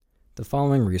The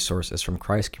following resource is from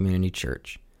Christ Community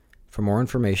Church. For more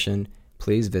information,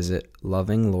 please visit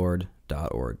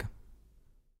lovinglord.org.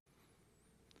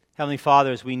 Heavenly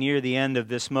Father, as we near the end of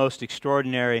this most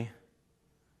extraordinary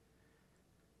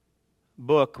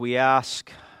book, we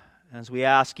ask, as we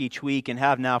ask each week and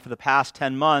have now for the past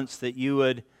 10 months, that you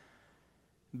would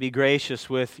be gracious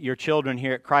with your children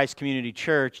here at Christ Community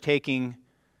Church, taking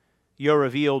your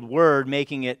revealed word,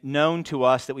 making it known to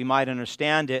us that we might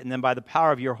understand it, and then by the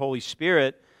power of your Holy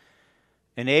Spirit,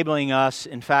 enabling us,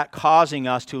 in fact, causing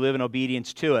us to live in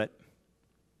obedience to it.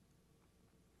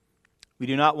 We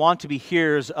do not want to be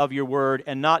hearers of your word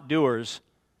and not doers.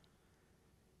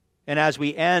 And as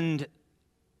we end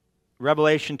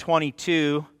Revelation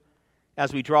 22,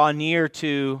 as we draw near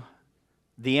to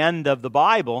the end of the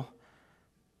Bible,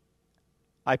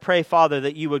 I pray, Father,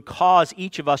 that you would cause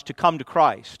each of us to come to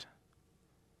Christ.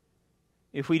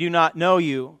 If we do not know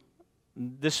you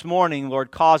this morning,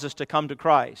 Lord, cause us to come to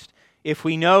Christ. If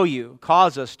we know you,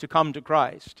 cause us to come to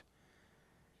Christ.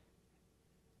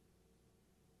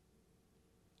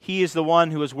 He is the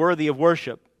one who is worthy of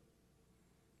worship.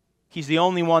 He's the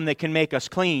only one that can make us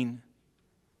clean,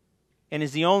 and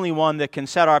is the only one that can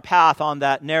set our path on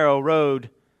that narrow road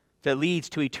that leads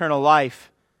to eternal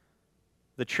life,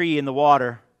 the tree and the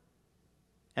water,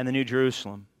 and the New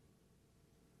Jerusalem.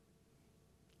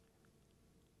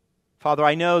 Father,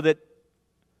 I know that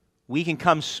we can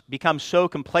become so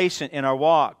complacent in our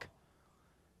walk,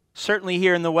 certainly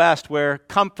here in the West where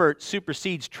comfort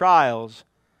supersedes trials.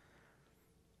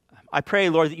 I pray,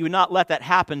 Lord, that you would not let that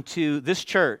happen to this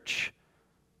church.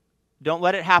 Don't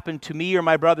let it happen to me or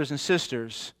my brothers and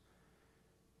sisters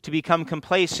to become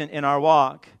complacent in our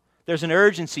walk. There's an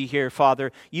urgency here,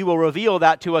 Father. You will reveal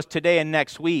that to us today and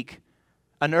next week.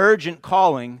 An urgent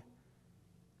calling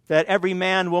that every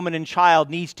man, woman, and child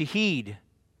needs to heed.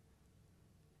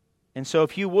 And so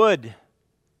if you would,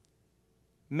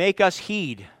 make us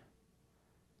heed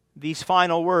these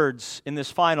final words in this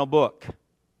final book.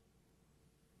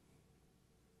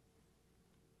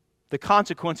 The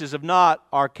consequences of not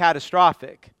are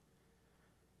catastrophic.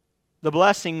 The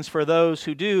blessings for those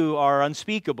who do are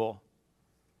unspeakable.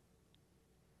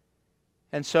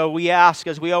 And so we ask,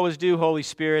 as we always do, Holy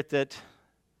Spirit, that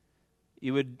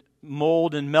you would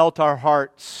mold and melt our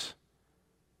hearts,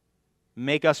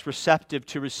 make us receptive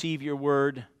to receive your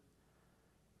word,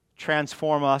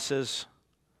 transform us as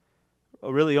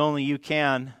really only you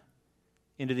can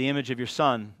into the image of your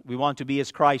Son. We want to be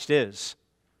as Christ is.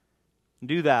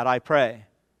 Do that, I pray,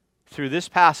 through this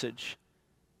passage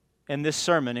and this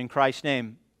sermon in Christ's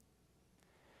name.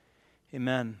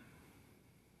 Amen.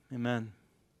 Amen.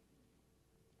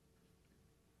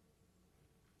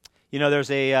 You know,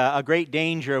 there's a great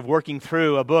danger of working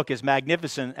through a book as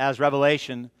magnificent as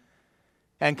Revelation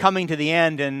and coming to the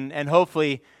end and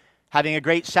hopefully having a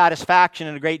great satisfaction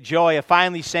and a great joy of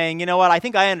finally saying, you know what, I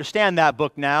think I understand that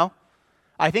book now.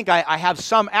 I think I have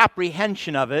some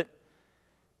apprehension of it.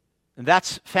 And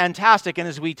that's fantastic. And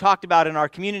as we talked about in our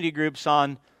community groups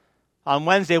on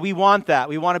Wednesday, we want that.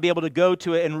 We want to be able to go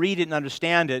to it and read it and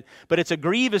understand it. But it's a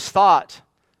grievous thought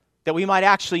that we might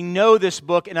actually know this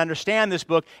book and understand this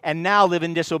book and now live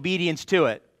in disobedience to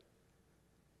it.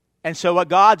 And so what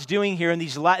God's doing here in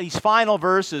these final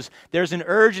verses, there's an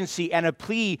urgency and a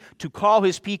plea to call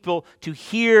His people to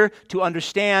hear, to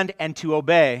understand, and to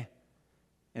obey.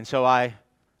 And so I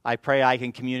pray I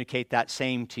can communicate that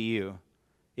same to you.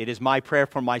 It is my prayer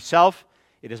for myself,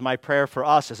 it is my prayer for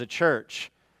us as a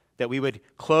church, that we would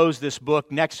close this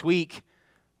book next week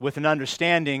with an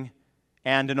understanding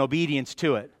and an obedience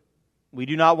to it. We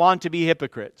do not want to be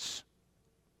hypocrites.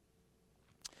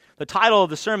 The title of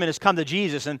the sermon is Come to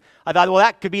Jesus, and I thought, well,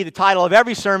 that could be the title of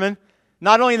every sermon,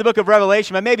 not only in the book of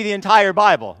Revelation, but maybe the entire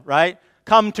Bible, right?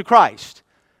 Come to Christ,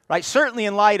 right? Certainly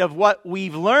in light of what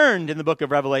we've learned in the book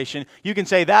of Revelation, you can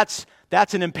say that's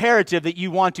an imperative that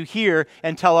you want to hear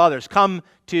and tell others. Come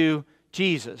to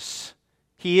Jesus.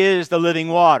 He is the living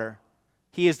water.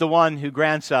 He is the one who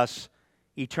grants us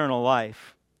eternal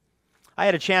life. I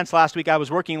had a chance last week. I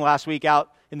was working last week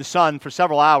out in the sun for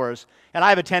several hours, and I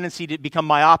have a tendency to become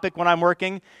myopic when I'm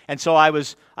working, and so I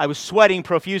was sweating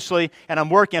profusely, and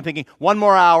I'm working. I'm thinking, one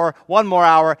more hour,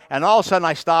 and all of a sudden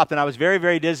I stopped, and I was very,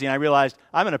 very dizzy, and I realized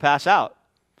I'm going to pass out,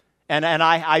 and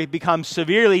I become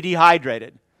severely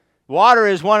dehydrated. Water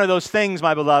is one of those things,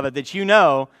 my beloved, that you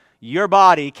know your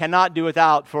body cannot do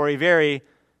without for a very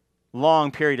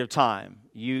long period of time.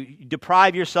 You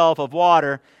deprive yourself of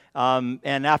water, and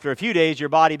after a few days, your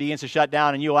body begins to shut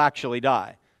down and you'll actually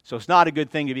die. So it's not a good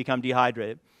thing to become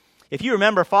dehydrated. If you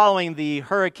remember following the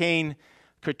Hurricane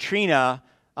Katrina,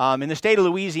 in the state of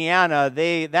Louisiana,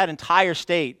 that entire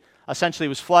state, essentially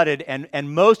was flooded,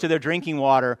 and most of their drinking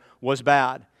water was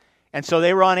bad. And so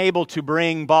they were unable to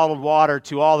bring bottled water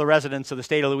to all the residents of the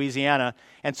state of Louisiana.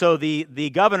 And so the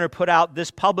governor put out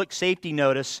this public safety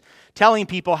notice telling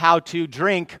people how to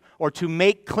drink or to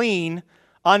make clean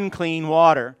unclean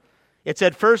water. It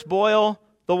said, first boil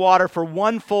the water for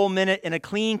 1 full minute in a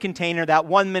clean container. That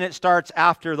 1 minute starts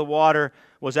after the water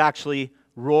was actually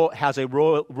has a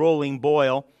rolling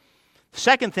boil.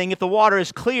 Second thing, if the water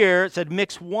is clear, it said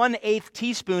mix 1/8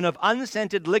 teaspoon of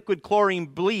unscented liquid chlorine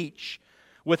bleach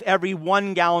with every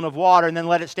 1 gallon of water, and then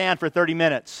let it stand for 30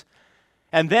 minutes.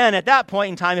 And then at that point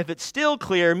in time, if it's still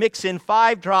clear, mix in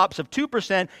 5 drops of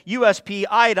 2% USP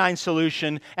iodine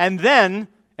solution, and then,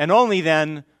 and only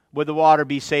then, would the water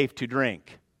be safe to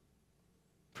drink.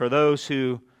 For those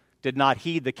who did not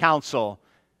heed the counsel,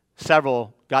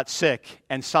 several got sick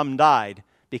and some died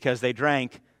because they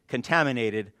drank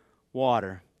contaminated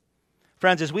water.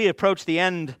 Friends, as we approach the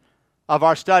end of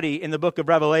our study in the book of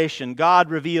Revelation, God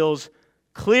reveals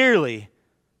clearly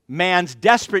man's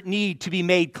desperate need to be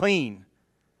made clean,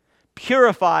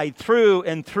 purified through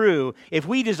and through, if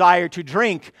we desire to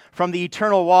drink from the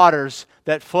eternal waters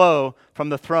that flow from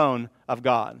the throne of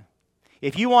God.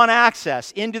 If you want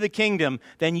access into the kingdom,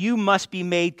 then you must be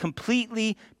made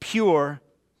completely pure.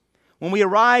 When we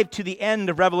arrive to the end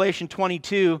of Revelation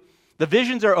 22, the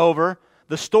visions are over.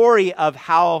 The story of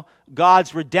how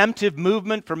God's redemptive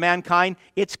movement for mankind,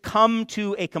 it's come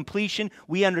to a completion.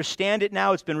 We understand it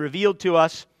now. It's been revealed to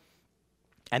us.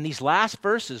 And these last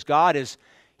verses,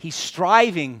 He's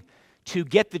striving to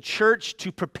get the church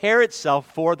to prepare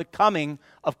itself for the coming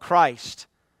of Christ.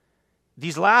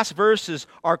 These last verses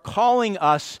are calling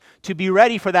us to be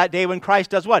ready for that day when Christ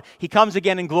does what? He comes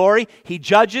again in glory, He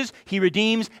judges, He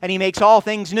redeems, and He makes all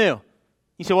things new.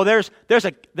 You say, well,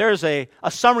 there's a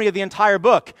summary of the entire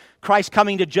book. Christ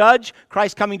coming to judge,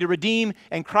 Christ coming to redeem,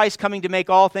 and Christ coming to make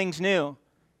all things new.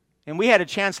 And we had a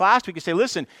chance last week to say,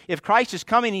 listen, if Christ is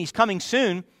coming and He's coming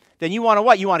soon, then you want to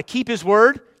what? You want to keep His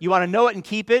word, you want to know it and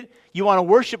keep it, you want to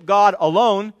worship God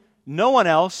alone, no one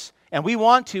else, and we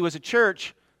want to, as a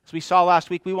church, as we saw last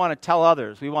week, we want to tell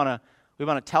others. We want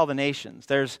to tell the nations.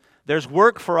 There's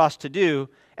work for us to do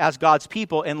as God's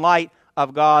people in light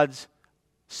of God's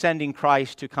sending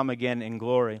Christ to come again in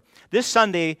glory. This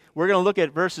Sunday, we're going to look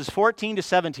at verses 14 to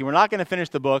 17. We're not going to finish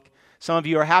the book. Some of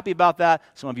you are happy about that.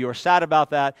 Some of you are sad about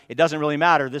that. It doesn't really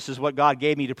matter. This is what God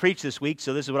gave me to preach this week,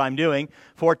 so this is what I'm doing,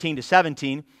 14 to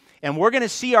 17. And we're going to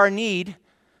see our need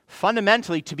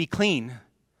fundamentally to be clean.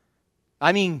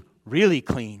 I mean, really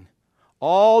clean.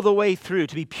 All the way through,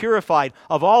 to be purified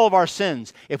of all of our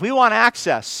sins. If we want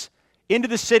access into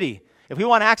the city, if we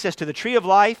want access to the tree of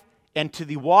life and to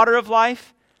the water of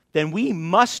life, then we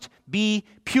must be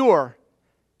pure.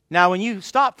 Now, when you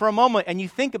stop for a moment and you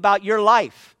think about your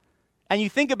life, and you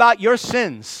think about your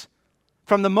sins,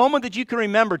 from the moment that you can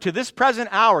remember to this present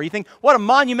hour, you think, what a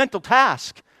monumental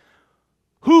task.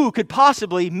 Who could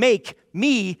possibly make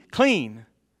me clean?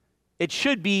 It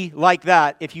should be like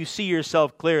that if you see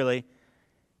yourself clearly.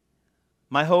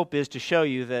 My hope is to show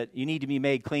you that you need to be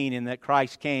made clean and that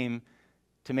Christ came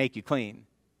to make you clean.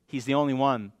 He's the only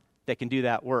one that can do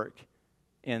that work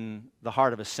in the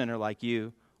heart of a sinner like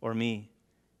you or me.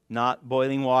 Not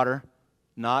boiling water,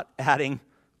 not adding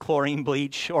chlorine,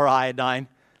 bleach, or iodine.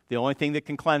 The only thing that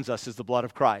can cleanse us is the blood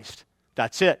of Christ.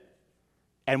 That's it.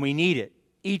 And we need it,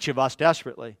 each of us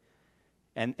desperately.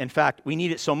 And in fact, we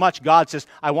need it so much, God says,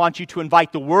 I want you to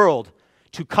invite the world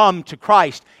to come to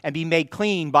Christ and be made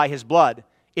clean by His blood.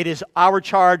 It is our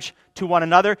charge to one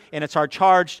another, and it's our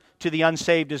charge to the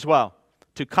unsaved as well,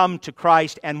 to come to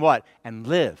Christ and what? And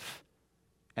live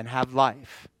and have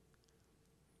life.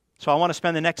 So I want to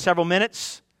spend the next several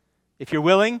minutes, if you're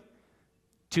willing,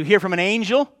 to hear from an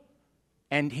angel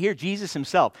and hear Jesus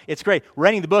Himself. It's great. We're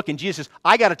reading the book, and Jesus says,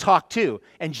 I got to talk too.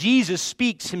 And Jesus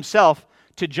speaks Himself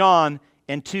to John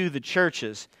and to the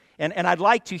churches. And I'd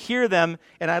like to hear them,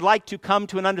 and I'd like to come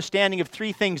to an understanding of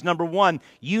 3 things. Number 1,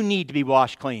 you need to be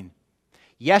washed clean.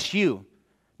 Yes, you.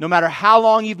 No matter how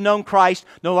long you've known Christ,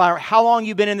 no matter how long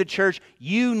you've been in the church,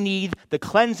 you need the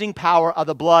cleansing power of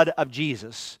the blood of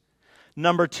Jesus.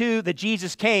 Number 2, that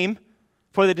Jesus came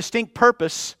for the distinct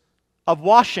purpose of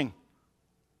washing.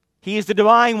 He is the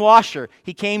divine washer.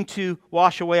 He came to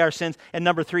wash away our sins. And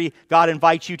number 3, God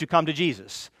invites you to come to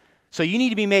Jesus. So you need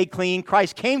to be made clean.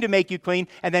 Christ came to make you clean,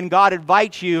 and then God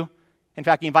invites you, in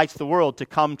fact, He invites the world to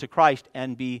come to Christ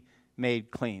and be made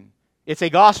clean. It's a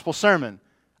gospel sermon.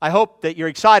 I hope that you're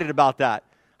excited about that.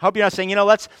 I hope you're not saying,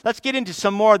 let's get into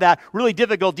some more of that really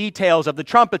difficult details of the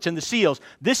trumpets and the seals.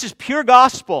 This is pure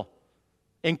gospel,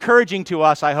 encouraging to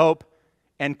us, I hope,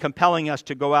 and compelling us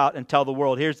to go out and tell the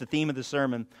world. Here's the theme of the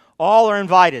sermon. All are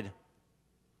invited,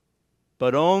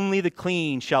 but only the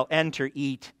clean shall enter,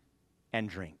 eat, and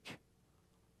drink.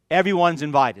 Everyone's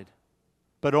invited,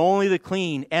 but only the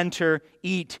clean enter,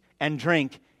 eat, and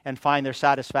drink, and find their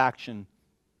satisfaction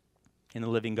in the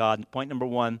living God. Point number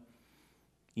one,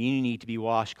 you need to be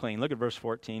washed clean. Look at verse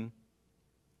 14.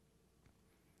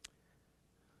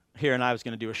 Here, and I was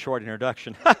going to do a short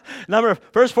introduction.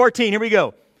 Verse 14, here we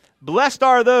go. Blessed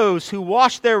are those who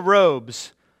wash their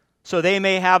robes, so they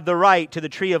may have the right to the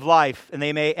tree of life, and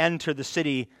they may enter the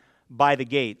city by the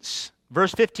gates.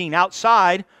 Verse 15,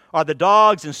 outside are the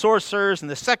dogs and sorcerers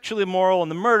and the sexually immoral and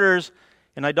the murderers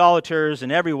and idolaters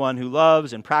and everyone who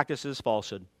loves and practices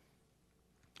falsehood.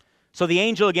 So the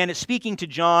angel again is speaking to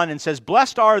John and says,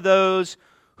 blessed are those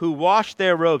who wash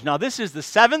their robes. Now this is the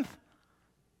seventh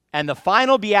and the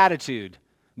final beatitude.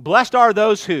 Blessed are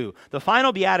those who. The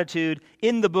final beatitude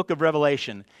in the book of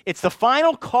Revelation. It's the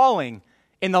final calling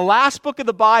in the last book of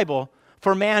the Bible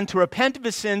for man to repent of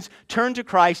his sins, turn to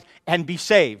Christ, and be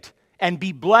saved, and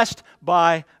be blessed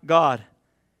by God.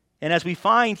 And as we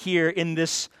find here in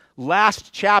this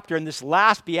last chapter, in this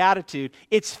last beatitude,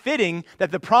 it's fitting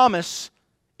that the promise,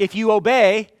 if you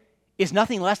obey, is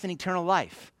nothing less than eternal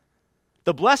life.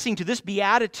 The blessing to this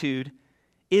beatitude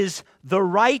is the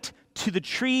right to the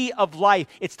tree of life.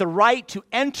 It's the right to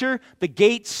enter the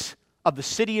gates of the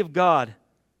city of God.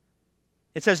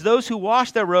 It says, those who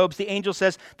wash their robes, the angel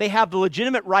says, they have the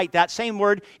legitimate right. That same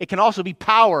word, it can also be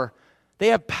power. They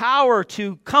have power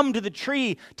to come to the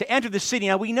tree, to enter the city.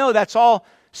 Now we know that's all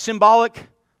symbolic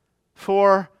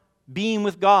for being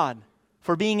with God,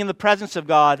 for being in the presence of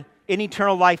God in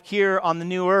eternal life here on the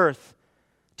new earth,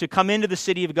 to come into the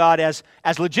city of God as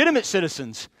legitimate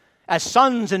citizens, as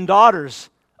sons and daughters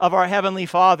of our Heavenly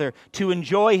Father, to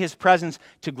enjoy His presence,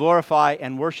 to glorify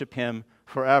and worship Him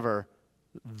forever,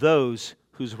 those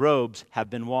whose robes have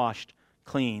been washed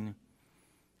clean.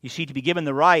 You see, to be given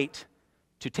the right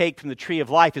to take from the tree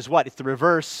of life is what? It's the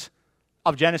reverse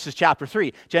of Genesis chapter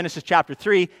 3. Genesis chapter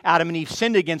 3, Adam and Eve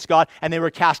sinned against God, and they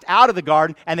were cast out of the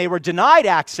garden, and they were denied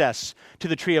access to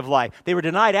the tree of life. They were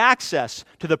denied access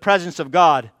to the presence of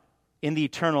God in the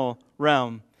eternal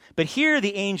realm. But here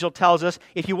the angel tells us,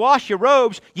 if you wash your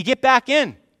robes, you get back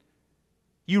in.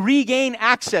 You regain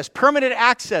access, permanent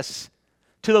access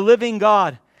to the living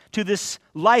God, to this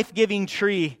life-giving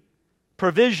tree,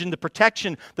 provision, the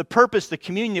protection, the purpose, the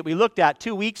communion that we looked at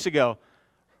 2 weeks ago.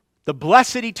 The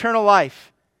blessed eternal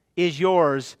life is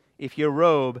yours if your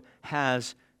robe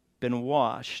has been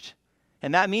washed.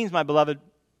 And that means, my beloved,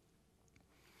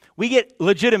 we get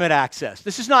legitimate access.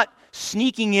 This is not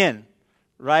sneaking in,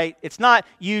 right? It's not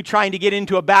you trying to get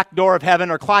into a back door of heaven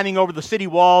or climbing over the city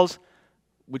walls,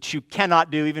 which you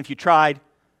cannot do even if you tried.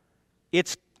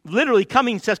 It's literally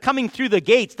coming through the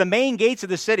gates, the main gates of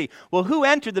the city. Well, who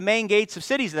entered the main gates of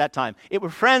cities at that time? It were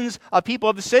friends of people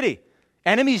of the city.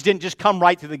 Enemies didn't just come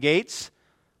right through the gates.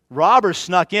 Robbers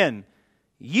snuck in.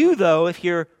 You, though, if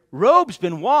your robe's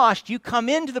been washed, you come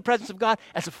into the presence of God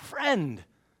as a friend.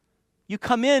 You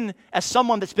come in as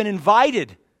someone that's been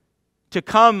invited to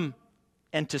come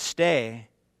and to stay.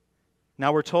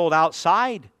 Now we're told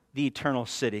outside the eternal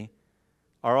city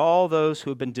are all those who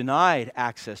have been denied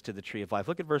access to the tree of life.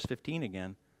 Look at verse 15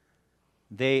 again.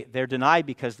 They're denied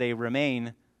because they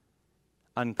remain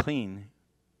unclean.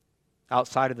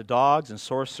 Outside of the dogs and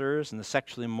sorcerers and the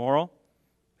sexually immoral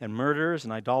and murderers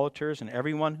and idolaters and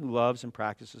everyone who loves and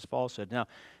practices falsehood. Now,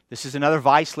 this is another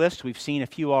vice list. We've seen a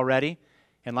few already.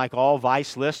 And like all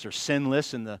vice lists or sin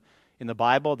lists in the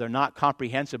Bible, they're not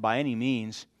comprehensive by any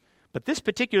means. But this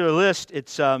particular list,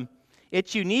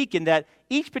 it's unique in that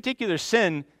each particular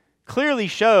sin clearly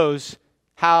shows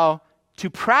how to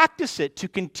practice it, to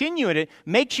continue in it,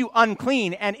 makes you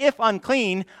unclean, and if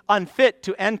unclean, unfit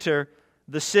to enter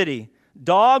the city.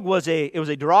 Dog was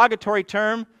a derogatory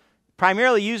term,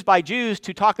 primarily used by Jews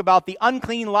to talk about the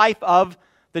unclean life of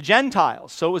the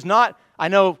Gentiles. So it was not, I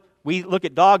know we look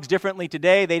at dogs differently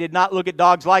today. They did not look at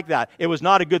dogs like that. It was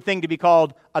not a good thing to be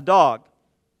called a dog.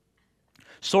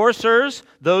 Sorcerers,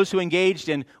 those who engaged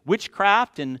in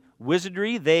witchcraft and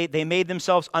wizardry, they made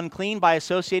themselves unclean by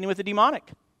associating with the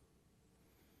demonic.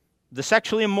 The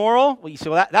sexually immoral, well, you say,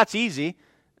 well, that's easy.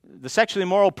 The sexually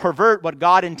immoral pervert what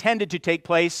God intended to take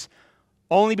place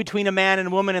only between a man and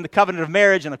a woman in the covenant of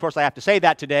marriage. And of course, I have to say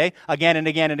that today, again and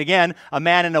again and again. A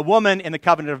man and a woman in the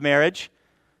covenant of marriage.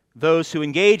 Those who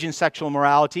engage in sexual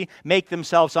immorality make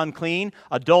themselves unclean.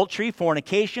 Adultery,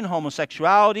 fornication,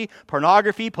 homosexuality,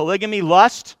 pornography, polygamy,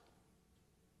 lust.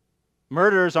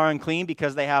 Murderers are unclean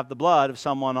because they have the blood of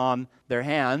someone on their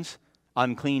hands,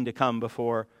 unclean to come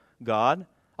before God.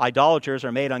 Idolaters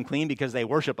are made unclean because they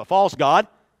worship a false god.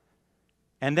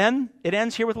 And then it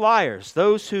ends here with liars,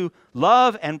 those who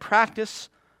love and practice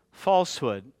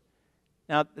falsehood.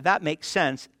 Now, that makes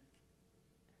sense.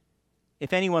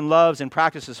 If anyone loves and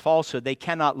practices falsehood, they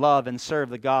cannot love and serve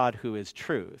the God who is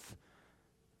truth.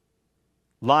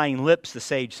 Lying lips, the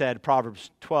sage said,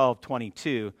 Proverbs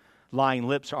 12:22, lying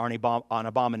lips are an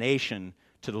abomination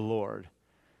to the Lord.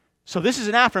 So this is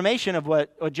an affirmation of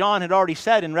what John had already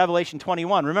said in Revelation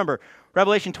 21. Remember,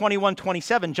 Revelation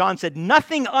 21:27, John said,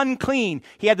 nothing unclean.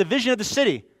 He had the vision of the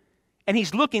city. And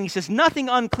he's looking, he says, nothing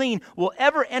unclean will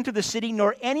ever enter the city,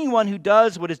 nor anyone who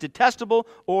does what is detestable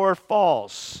or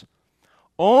false.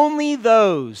 Only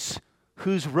those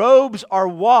whose robes are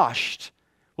washed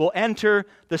will enter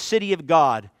the city of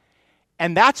God.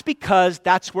 And that's because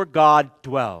that's where God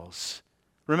dwells.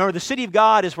 Remember, the city of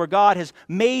God is where God has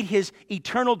made his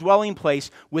eternal dwelling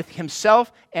place with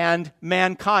himself and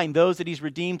mankind, those that he's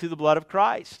redeemed through the blood of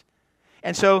Christ.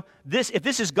 And so if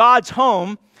this is God's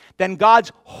home, then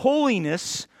God's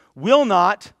holiness will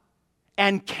not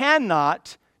and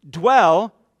cannot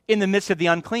dwell in the midst of the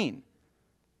unclean.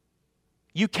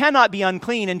 You cannot be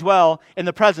unclean and dwell in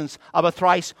the presence of a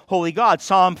thrice holy God.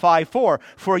 Psalm 5:4,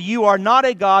 for you are not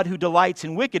a God who delights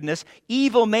in wickedness.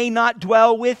 Evil may not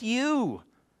dwell with you.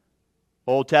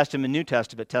 Old Testament, New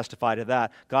Testament testify to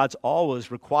that. God's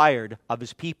always required of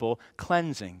his people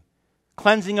cleansing.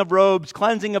 Cleansing of robes,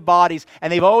 cleansing of bodies,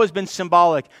 and they've always been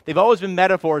symbolic. They've always been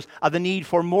metaphors of the need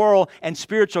for moral and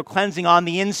spiritual cleansing on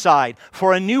the inside,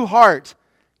 for a new heart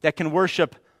that can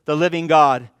worship the living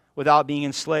God without being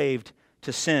enslaved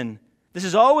to sin. This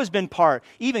has always been part,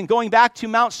 even going back to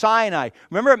Mount Sinai.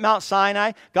 Remember at Mount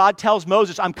Sinai, God tells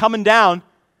Moses, I'm coming down.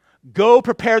 Go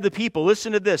prepare the people.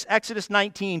 Listen to this. Exodus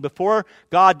 19, before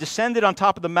God descended on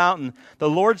top of the mountain, the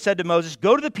Lord said to Moses,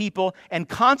 go to the people and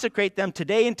consecrate them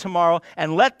today and tomorrow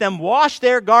and let them wash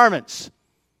their garments.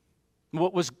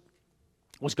 What was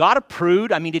God a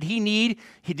prude? I mean, did he need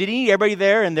everybody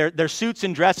there in their suits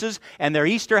and dresses and their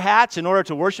Easter hats in order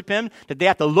to worship him? Did they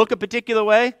have to look a particular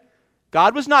way?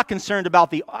 God was not concerned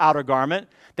about the outer garment.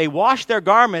 They washed their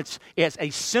garments as a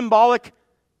symbolic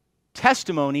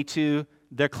testimony to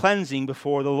their cleansing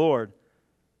before the Lord.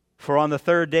 For on the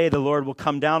third day the Lord will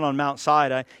come down on Mount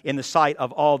Sinai in the sight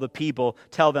of all the people,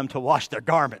 tell them to wash their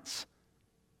garments.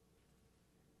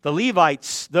 The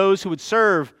Levites, those who would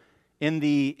serve in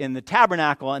the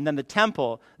tabernacle and then the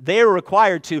temple, they were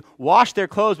required to wash their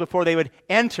clothes before they would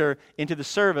enter into the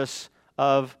service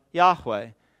of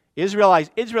Yahweh.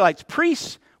 Israelites,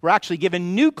 priests, were actually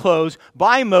given new clothes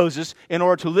by Moses in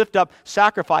order to lift up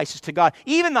sacrifices to God.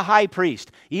 Even the high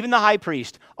priest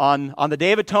on the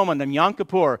Day of Atonement, on Yom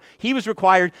Kippur, he was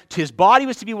required, his body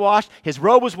was to be washed, his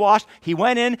robe was washed, he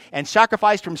went in and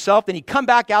sacrificed for himself, then he'd come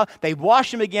back out, they'd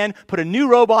wash him again, put a new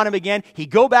robe on him again, he'd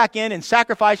go back in and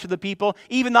sacrifice for the people.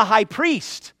 Even the high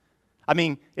priest,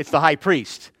 it's the high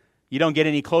priest. You don't get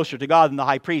any closer to God than the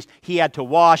high priest. He had to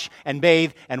wash and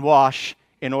bathe and wash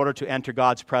in order to enter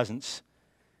God's presence.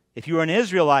 If you were an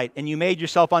Israelite and you made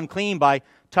yourself unclean by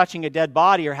touching a dead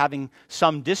body or having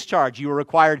some discharge, you were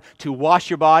required to wash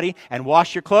your body and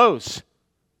wash your clothes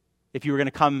if you were going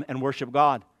to come and worship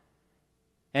God.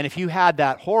 And if you had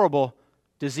that horrible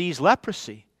disease,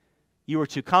 leprosy, you were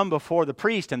to come before the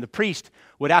priest, and the priest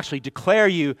would actually declare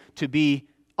you to be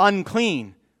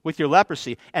unclean with your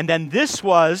leprosy. And then this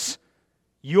was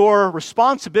your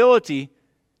responsibility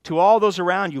to all those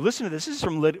around you. Listen to this. This is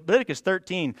from Leviticus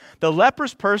 13. The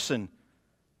leprous person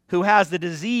who has the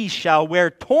disease shall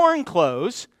wear torn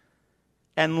clothes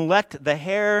and let the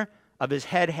hair of his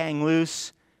head hang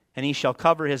loose, and he shall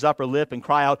cover his upper lip and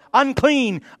cry out,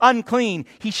 unclean, unclean.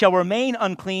 He shall remain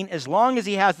unclean as long as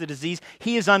he has the disease.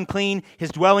 He is unclean. His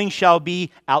dwelling shall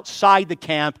be outside the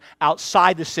camp,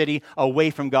 outside the city, away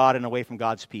from God and away from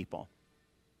God's people.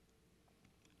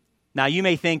 Now, you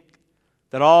may think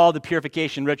that all the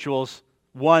purification rituals,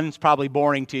 one's probably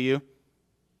boring to you,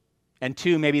 and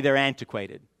two, maybe they're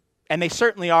antiquated. And they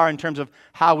certainly are in terms of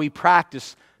how we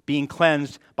practice being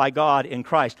cleansed by God in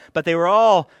Christ. But they were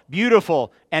all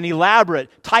beautiful and elaborate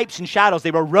types and shadows.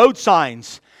 They were road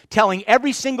signs telling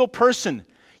every single person,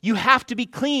 you have to be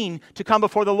clean to come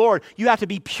before the Lord. You have to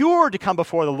be pure to come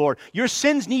before the Lord. Your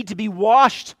sins need to be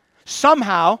washed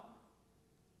somehow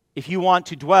if you want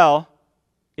to dwell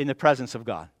in the presence of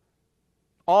God.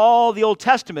 All the Old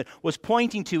Testament was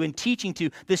pointing to and teaching to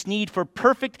this need for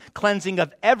perfect cleansing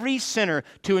of every sinner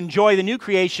to enjoy the new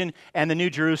creation and the new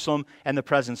Jerusalem and the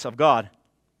presence of God.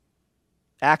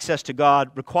 Access to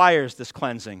God requires this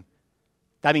cleansing.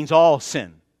 That means all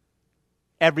sin.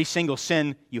 Every single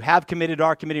sin you have committed,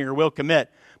 are committing, or will commit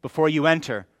before you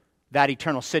enter that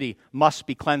eternal city must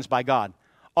be cleansed by God.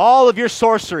 All of your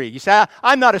sorcery. You say,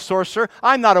 I'm not a sorcerer.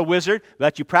 I'm not a wizard.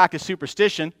 Let you practice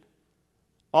superstition.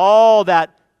 All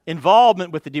that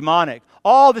involvement with the demonic,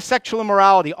 all the sexual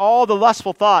immorality, all the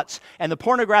lustful thoughts, and the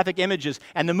pornographic images,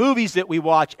 and the movies that we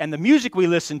watch, and the music we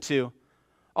listen to,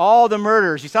 all the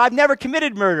murders. You say, I've never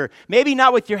committed murder. Maybe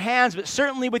not with your hands, but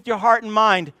certainly with your heart and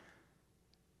mind.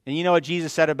 And you know what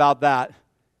Jesus said about that?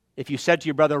 If you said to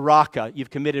your brother, Raka, you've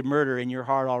committed murder in your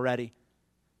heart already.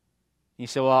 You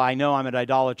say, well, I know I'm an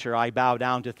idolater. I bow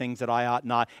down to things that I ought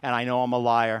not, and I know I'm a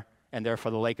liar, and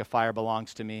therefore the lake of fire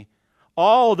belongs to me.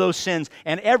 All those sins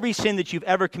and every sin that you've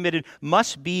ever committed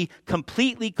must be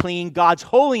completely clean. God's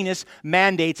holiness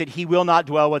mandates that He will not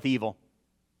dwell with evil.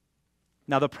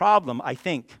 Now the problem, I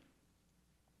think,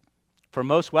 for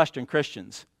most Western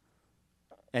Christians,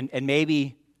 and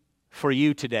maybe for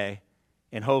you today,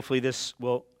 and hopefully this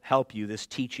will help you, this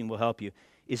teaching will help you,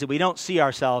 is that we don't see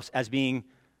ourselves as being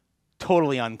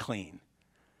totally unclean.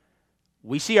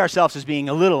 We see ourselves as being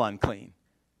a little unclean.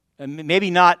 Maybe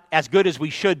not as good as we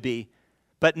should be,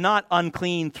 but not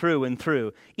unclean through and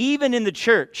through. Even in the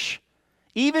church,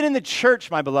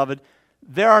 my beloved,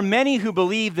 there are many who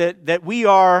believe that we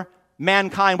are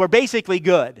mankind. We're basically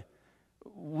good.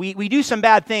 We do some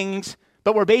bad things,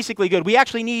 but we're basically good. We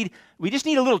just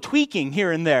need a little tweaking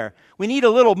here and there. We need a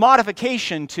little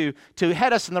modification to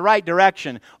head us in the right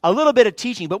direction. A little bit of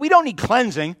teaching, but we don't need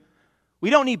cleansing. We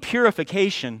don't need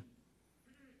purification.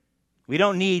 We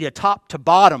don't need a top to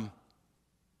bottom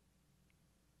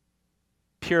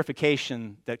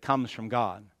purification that comes from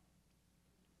God.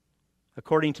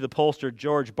 According to the pollster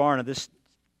George Barna, this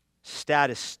stat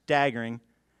is staggering.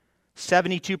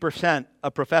 72%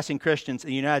 of professing Christians in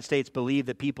the United States believe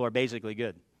that people are basically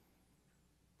good.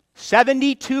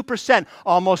 72%,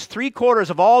 almost 3/4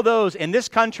 of all those in this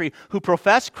country who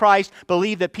profess Christ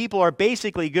believe that people are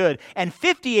basically good. And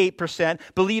 58%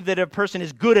 believe that a person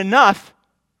is good enough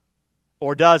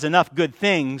or does enough good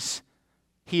things,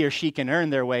 he or she can earn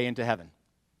their way into heaven.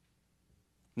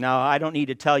 Now, I don't need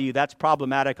to tell you that's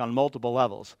problematic on multiple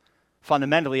levels.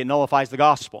 Fundamentally, it nullifies the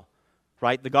gospel,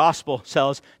 right? The gospel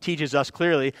teaches us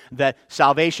clearly that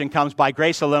salvation comes by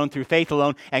grace alone, through faith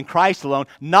alone, and Christ alone,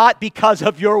 not because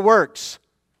of your works.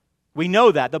 We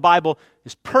know that. The Bible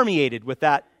is permeated with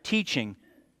that teaching.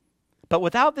 But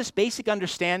without this basic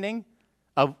understanding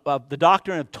of the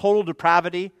doctrine of total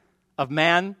depravity of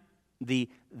man, the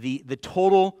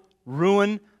total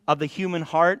ruin of the human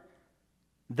heart,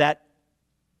 that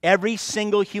every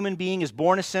single human being is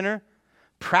born a sinner,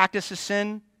 practices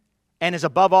sin, and is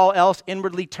above all else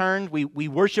inwardly turned. We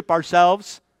worship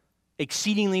ourselves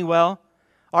exceedingly well.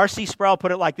 R.C. Sproul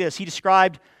put it like this. He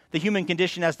described the human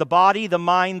condition as the body, the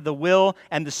mind, the will,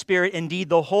 and the spirit, indeed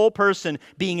the whole person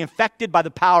being infected by the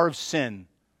power of sin.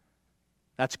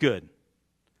 That's good.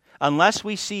 Unless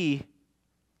we see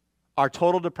our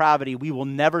total depravity, we will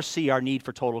never see our need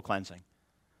for total cleansing.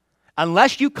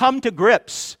 Unless you come to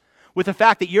grips with the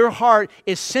fact that your heart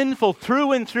is sinful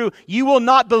through and through, you will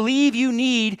not believe you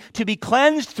need to be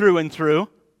cleansed through and through.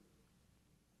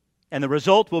 And the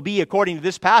result will be, according to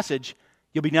this passage,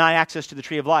 you'll be denied access to the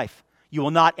tree of life. You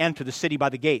will not enter the city by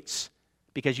the gates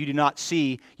because you do not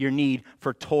see your need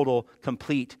for total,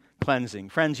 complete cleansing.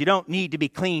 Friends, you don't need to be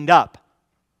cleaned up,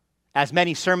 as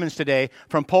many sermons today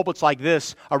from pulpits like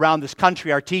this around this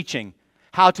country are teaching.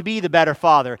 How to be the better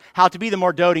father, how to be the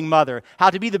more doting mother, how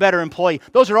to be the better employee.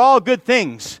 Those are all good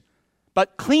things.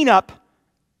 But cleanup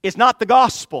is not the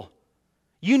gospel.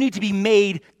 You need to be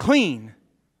made clean.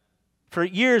 For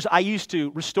years, I used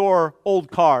to restore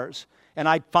old cars. And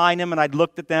I'd find them, and I'd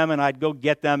look at them, and I'd go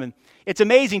get them. And it's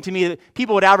amazing to me that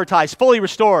people would advertise fully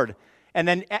restored. And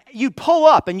then you pull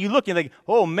up, and you look, and you think,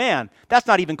 oh man, that's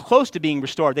not even close to being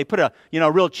restored. They put a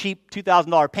real cheap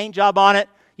 $2,000 paint job on it,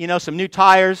 some new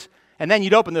tires. And then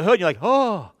you'd open the hood, and you're like,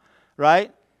 oh,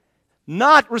 right?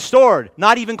 Not restored,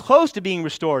 not even close to being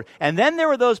restored. And then there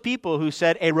were those people who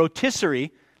said a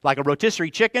rotisserie, like a rotisserie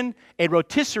chicken, a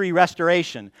rotisserie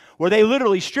restoration, where they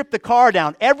literally strip the car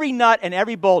down, every nut and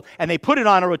every bolt, and they put it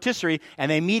on a rotisserie,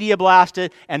 and they media blast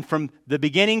it, and from the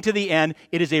beginning to the end,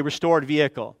 it is a restored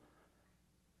vehicle.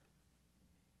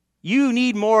 You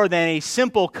need more than a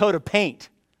simple coat of paint,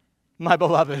 my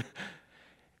beloved.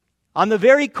 On the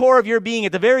very core of your being,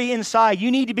 at the very inside,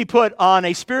 you need to be put on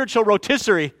a spiritual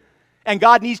rotisserie, and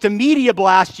God needs to media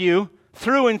blast you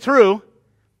through and through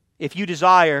if you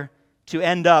desire to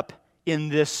end up in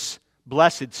this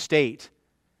blessed state.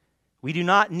 We do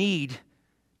not need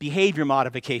behavior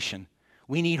modification.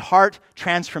 We need heart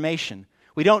transformation.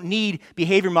 We don't need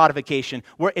behavior modification.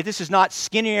 This is not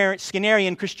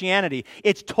Skinnerian Christianity.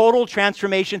 It's total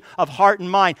transformation of heart and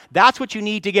mind. That's what you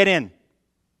need to get in.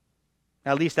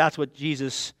 At least that's what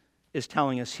Jesus is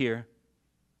telling us here.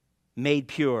 Made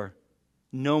pure,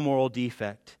 no moral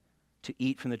defect, to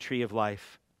eat from the tree of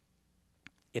life.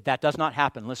 If that does not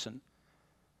happen, listen,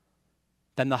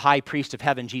 then the high priest of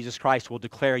heaven, Jesus Christ, will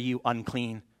declare you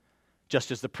unclean,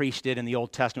 just as the priest did in the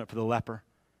Old Testament for the leper.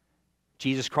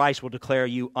 Jesus Christ will declare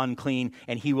you unclean,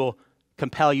 and he will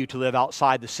compel you to live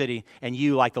outside the city, and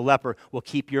you, like the leper, will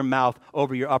keep your mouth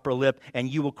over your upper lip, and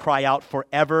you will cry out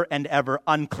forever and ever,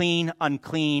 unclean,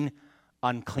 unclean,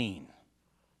 unclean.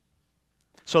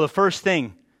 So the first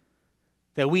thing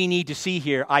that we need to see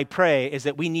here, I pray, is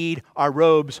that we need our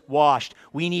robes washed.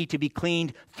 We need to be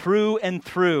cleaned through and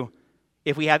through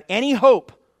if we have any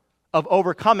hope of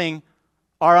overcoming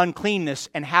our uncleanness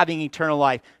and having eternal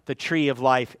life, the tree of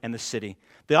life and the city.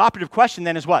 The operative question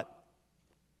then is what?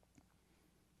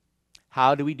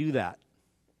 How do we do that?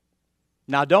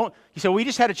 Now you say, we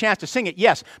just had a chance to sing it.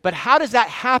 Yes, but how does that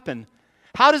happen?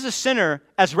 How does a sinner,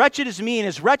 as wretched as me and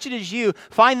as wretched as you,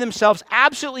 find themselves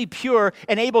absolutely pure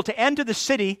and able to enter the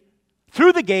city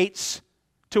through the gates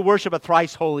to worship a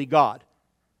thrice holy God?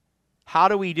 How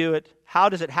do we do it? How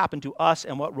does it happen to us,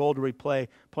 and what role do we play?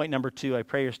 Point number 2, I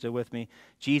pray you're still with me.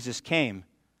 Jesus came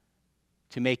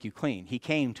to make you clean. He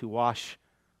came to wash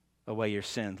away your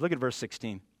sins. Look at verse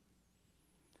 16.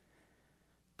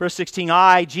 Verse 16,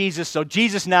 I, Jesus, so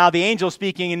Jesus now, the angel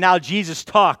speaking, and now Jesus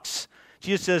talks.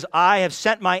 Jesus says, I have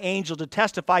sent my angel to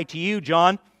testify to you,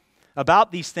 John,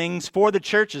 about these things for the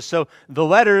churches. So the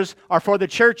letters are for the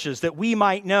churches, that we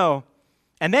might know.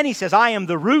 And then he says, I am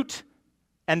the root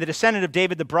and the descendant of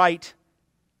David, the bright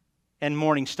and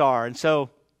morning star. And so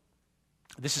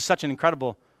this is such an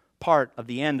incredible part of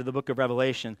the end of the book of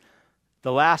Revelation.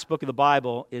 The last book of the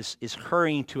Bible is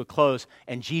hurrying to a close,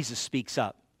 and Jesus speaks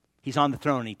up. He's on the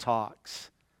throne and he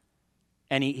talks.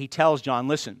 And he tells John,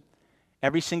 listen,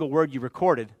 every single word you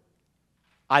recorded,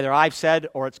 either I've said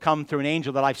or it's come through an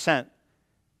angel that I've sent.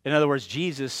 In other words,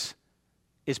 Jesus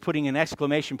is putting an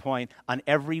exclamation point on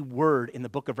every word in the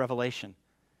book of Revelation.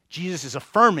 Jesus is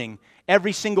affirming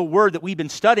every single word that we've been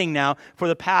studying now for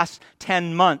the past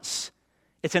 10 months.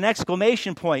 It's an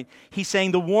exclamation point. He's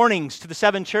saying the warnings to the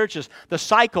 7 churches, the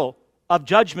cycle of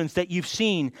judgments that you've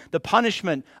seen, the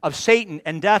punishment of Satan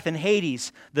and death and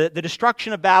Hades, the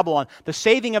destruction of Babylon, the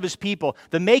saving of his people,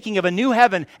 the making of a new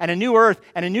heaven and a new earth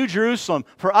and a new Jerusalem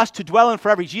for us to dwell in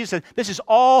forever. Jesus said, this is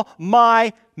all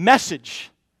my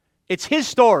message. It's his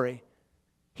story.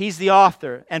 He's the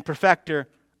author and perfecter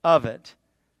of it.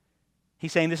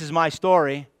 He's saying, this is my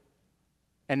story,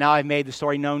 and now I've made the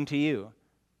story known to you.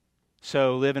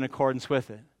 So live in accordance with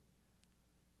it.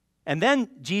 And then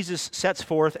Jesus sets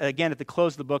forth, again at the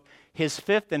close of the book, his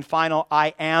 5th and final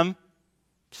I am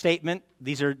statement.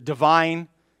 These are divine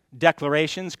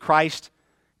declarations. Christ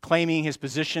claiming his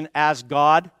position as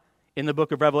God in the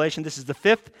book of Revelation. This is the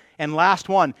 5th and last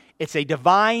one. It's a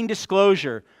divine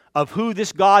disclosure of who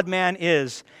this God-man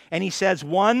is. And he says,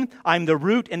 1, I'm the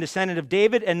root and descendant of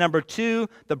David, and number 2,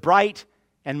 the bright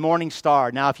and morning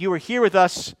star. Now, if you were here with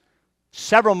us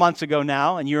several months ago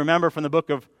now, and you remember from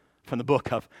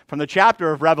the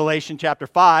chapter of Revelation, chapter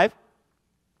 5,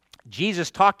 Jesus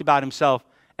talked about himself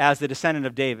as the descendant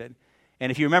of David.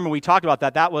 And if you remember, we talked about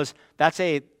that's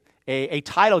a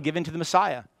title given to the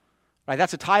Messiah. Right?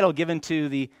 That's a title given to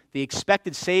the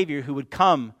expected Savior who would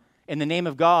come in the name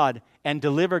of God and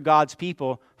deliver God's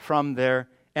people from their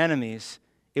enemies.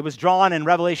 It was drawn in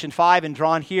Revelation 5 and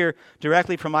drawn here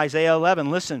directly from Isaiah 11.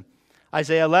 Listen,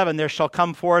 Isaiah 11, there shall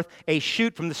come forth a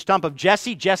shoot from the stump of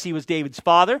Jesse. Jesse was David's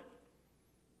father.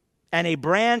 And a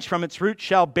branch from its root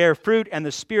shall bear fruit, and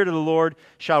the Spirit of the Lord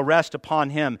shall rest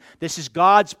upon him. This is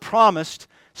God's promised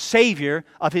Savior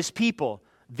of his people,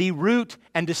 the root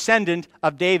and descendant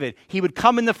of David. He would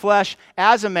come in the flesh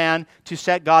as a man to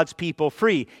set God's people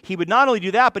free. He would not only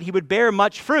do that, but he would bear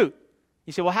much fruit.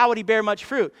 You say, well, how would he bear much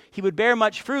fruit? He would bear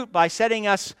much fruit by setting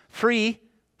us free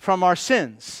from our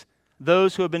sins,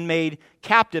 those who have been made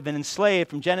captive and enslaved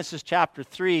from Genesis chapter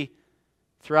 3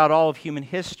 throughout all of human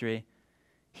history.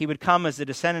 He would come as the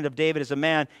descendant of David as a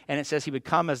man, and it says he would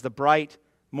come as the bright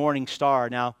morning star.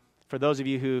 Now, for those of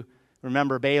you who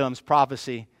remember Balaam's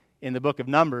prophecy in the book of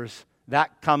Numbers,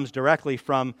 that comes directly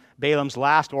from Balaam's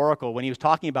last oracle when he was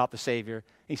talking about the Savior.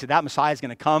 He said that Messiah is going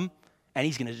to come, and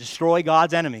he's going to destroy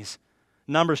God's enemies.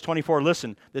 Numbers 24,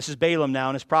 listen, this is Balaam now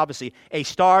in his prophecy. A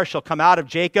star shall come out of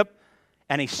Jacob,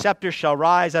 and a scepter shall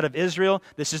rise out of Israel.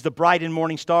 This is the bright and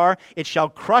morning star. It shall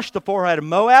crush the forehead of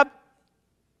Moab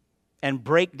and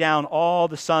break down all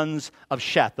the sons of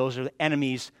Sheth. Those are the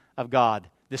enemies of God.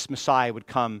 This Messiah would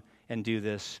come and do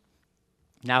this.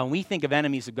 Now, when we think of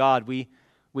enemies of God, we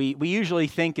usually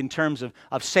think in terms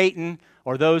of Satan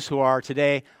or those who are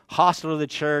today hostile to the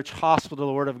church, hostile to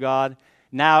the Word of God.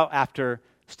 Now, after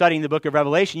studying the book of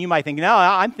Revelation, you might think, no,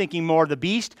 I'm thinking more of the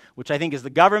beast, which I think is the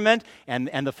government,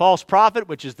 and the false prophet,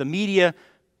 which is the media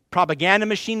propaganda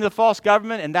machine of the false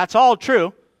government, and that's all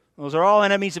true. Those are all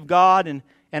enemies of God and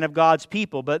of God's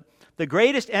people. But the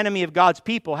greatest enemy of God's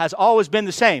people has always been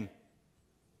the same.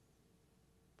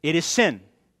 It is sin.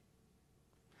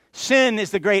 Sin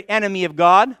is the great enemy of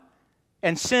God,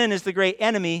 and sin is the great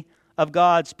enemy of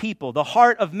God's people. The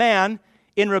heart of man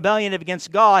in rebellion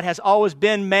against God has always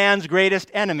been man's greatest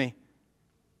enemy.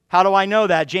 How do I know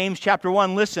that? James chapter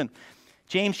 1, listen.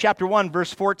 James chapter 1,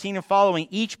 verse 14 and following.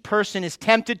 Each person is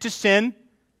tempted to sin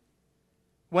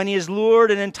when he is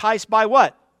lured and enticed by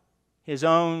what? His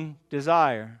own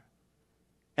desire.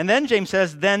 And then James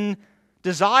says, then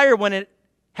desire, when it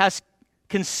has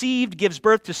conceived, gives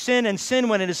birth to sin, and sin,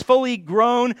 when it is fully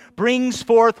grown, brings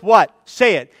forth what?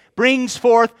 Say it. Brings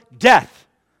forth death.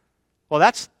 Well,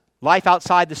 that's life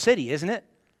outside the city, isn't it?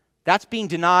 That's being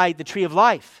denied the tree of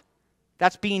life.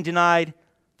 That's being denied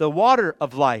the water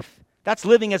of life. That's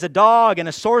living as a dog and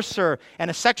a sorcerer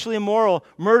and a sexually immoral,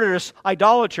 murderous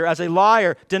idolater, as a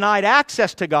liar, denied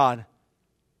access to God.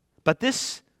 But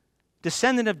this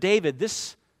descendant of David,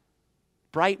 this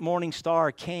bright morning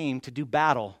star, came to do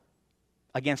battle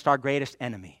against our greatest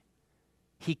enemy.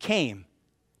 He came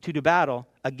to do battle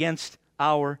against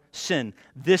our sin.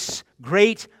 This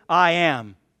great I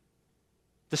am.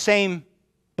 The same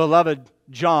beloved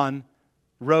John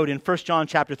wrote in 1 John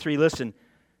chapter 3, listen,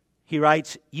 he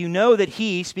writes, you know that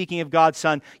he, speaking of God's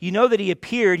Son, you know that he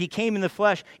appeared, he came in the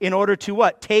flesh in order to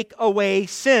what? Take away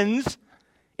sins.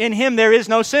 In him there is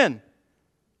no sin.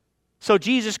 So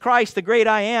Jesus Christ, the great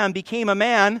I am, became a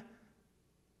man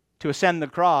to ascend the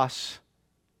cross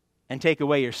and take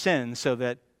away your sins so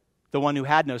that the one who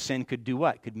had no sin could do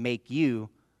what? Could make you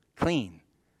clean.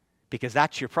 Because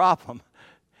that's your problem.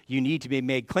 You need to be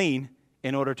made clean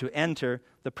in order to enter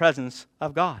the presence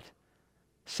of God.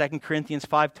 2 Corinthians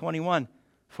 5:21,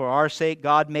 for our sake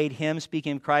God made him,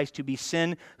 speaking of Christ, to be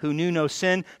sin who knew no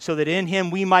sin, so that in him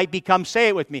we might become, say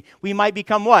it with me, we might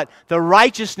become what? The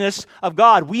righteousness of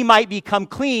God. We might become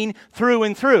clean through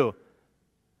and through.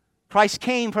 Christ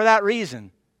came for that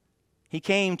reason. He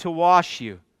came to wash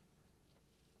you.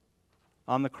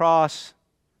 On the cross,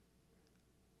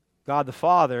 God the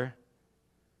Father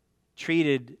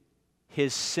treated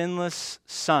his sinless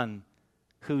Son,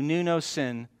 who knew no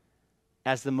sin,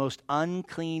 as the most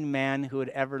unclean man who had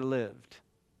ever lived.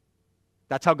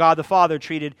 That's how God the Father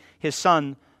treated his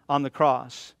Son on the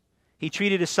cross. He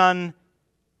treated his Son,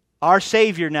 our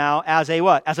Savior now, as a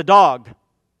what? As a dog.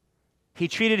 He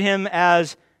treated him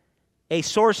as a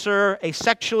sorcerer, a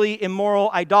sexually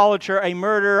immoral idolater, a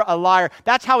murderer, a liar.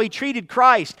 That's how he treated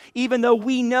Christ, even though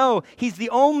we know he's the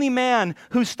only man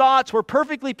whose thoughts were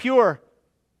perfectly pure.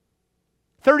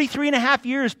 33 and a half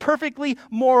years, perfectly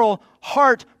moral,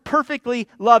 heart perfectly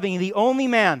loving, the only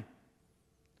man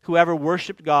who ever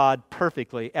worshiped God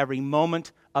perfectly every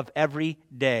moment of every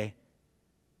day,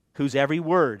 whose every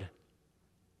word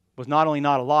was not only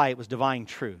not a lie, it was divine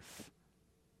truth.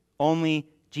 Only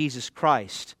Jesus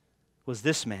Christ was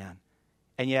this man,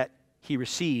 and yet he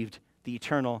received the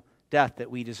eternal death that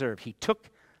we deserve. He took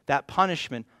that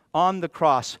punishment on the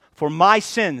cross for my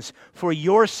sins, for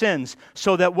your sins,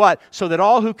 so that what? So that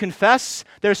all who confess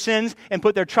their sins and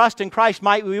put their trust in Christ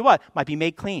might be what? Might be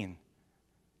made clean.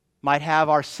 Might have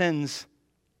our sins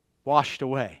washed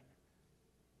away.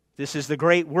 This is the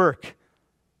great work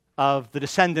of the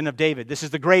descendant of David. This is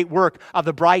the great work of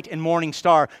the bright and morning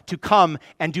star, to come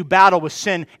and do battle with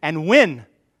sin and win,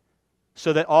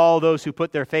 so that all those who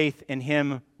put their faith in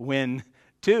him win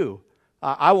too.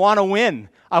 I want to win.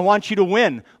 I want you to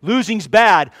win. Losing's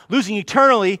bad. Losing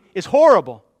eternally is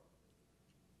horrible.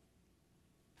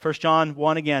 1 John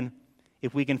 1 again.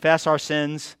 If we confess our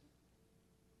sins,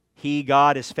 he,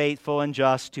 God, is faithful and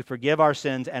just to forgive our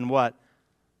sins and what?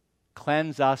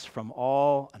 Cleanse us from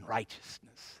all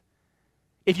unrighteousness.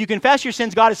 If you confess your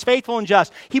sins, God is faithful and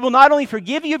just. He will not only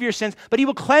forgive you of your sins, but he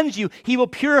will cleanse you. He will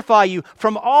purify you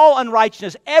from all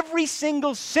unrighteousness. Every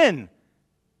single sin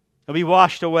will be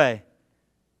washed away.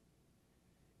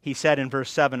 He said in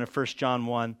verse 7 of 1 John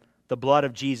 1, the blood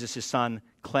of Jesus, his Son,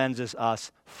 cleanses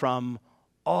us from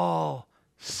all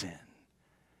sin.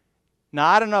 Now,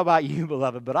 I don't know about you,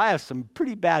 beloved, but I have some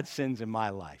pretty bad sins in my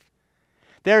life.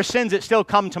 There are sins that still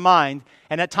come to mind,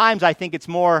 and at times I think it's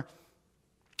more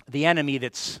the enemy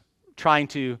that's trying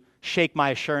to shake my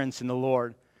assurance in the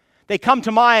Lord. They come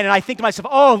to mind, and I think to myself,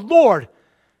 oh, Lord,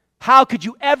 How could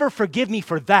you ever forgive me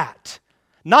for that?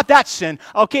 Not that sin.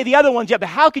 Okay, the other ones, yeah, but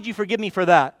how could you forgive me for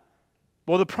that?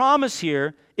 Well, the promise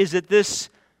here is that this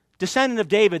descendant of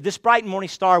David, this bright and morning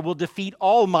star, will defeat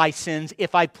all my sins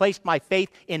if I placed my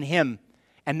faith in him.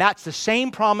 And that's the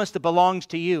same promise that belongs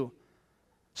to you.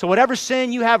 So whatever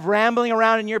sin you have rambling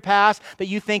around in your past that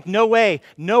you think, no way,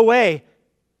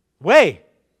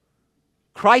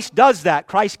 Christ does that.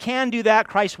 Christ can do that.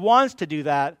 Christ wants to do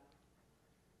that.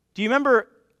 Do you remember,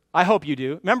 I hope you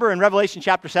do, remember in Revelation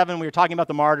chapter 7 we were talking about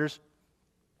the martyrs?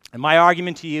 And my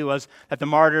argument to you was that the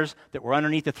martyrs that were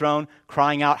underneath the throne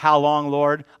crying out, "How long,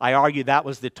 Lord?" I argued that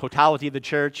was the totality of the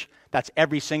church. That's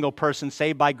every single person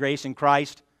saved by grace in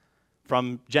Christ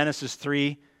from Genesis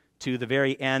 3 to the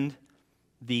very end,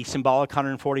 the symbolic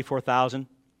 144,000.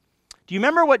 Do you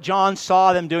remember what John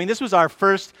saw them doing? This was our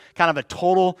first kind of a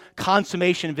total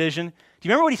consummation vision. Do you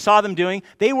remember what he saw them doing?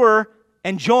 They were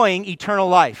enjoying eternal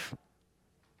life.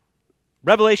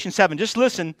 Revelation 7, just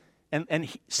listen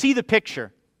and see the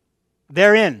picture.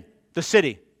 They're in the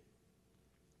city.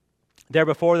 They're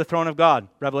before the throne of God,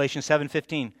 Revelation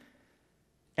 7:15.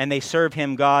 And they serve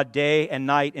him, God, day and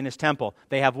night in his temple.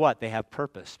 They have what? They have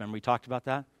purpose. Remember we talked about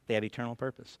that? They have eternal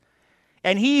purpose.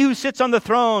 And he who sits on the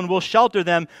throne will shelter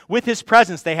them with his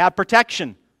presence. They have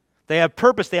protection. They have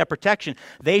purpose. They have protection.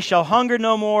 They shall hunger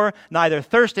no more, neither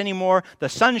thirst any more. The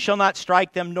sun shall not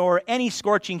strike them, nor any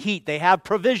scorching heat. They have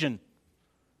provision.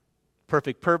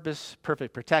 Perfect purpose,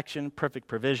 perfect protection, perfect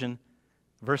provision.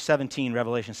 Verse 17,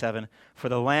 Revelation 7, for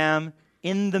the Lamb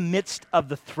in the midst of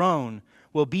the throne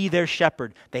will be their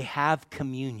shepherd. They have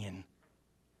communion.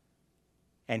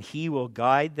 And he will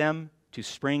guide them to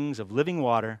springs of living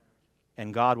water,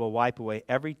 and God will wipe away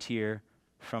every tear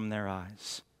from their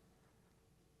eyes.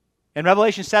 In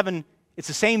Revelation 7, it's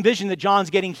the same vision that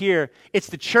John's getting here. It's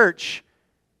the church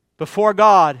before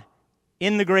God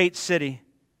in the great city.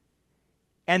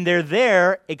 And they're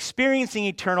there experiencing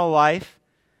eternal life,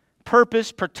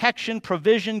 purpose, protection,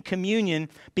 provision, communion,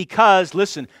 because,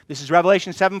 listen, this is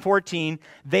Revelation 7:14,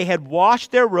 they had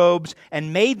washed their robes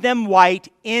and made them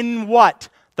white in what?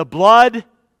 The blood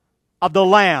of the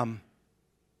Lamb.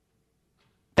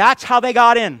 That's how they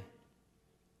got in.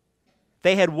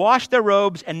 They had washed their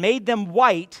robes and made them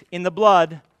white in the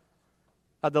blood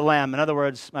of the Lamb. In other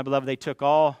words, my beloved, they took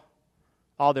all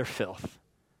their filth,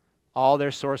 all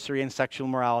their sorcery and sexual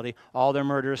immorality, all their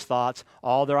murderous thoughts,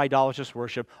 all their idolatrous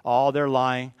worship, all their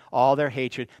lying, all their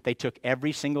hatred. They took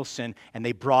every single sin and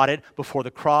they brought it before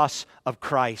the cross of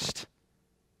Christ.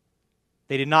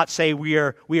 They did not say we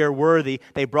are worthy.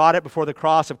 They brought it before the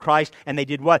cross of Christ, and they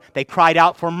did what? They cried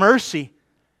out for mercy.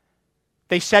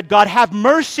 They said, God, have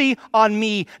mercy on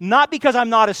me, not because I'm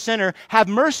not a sinner. Have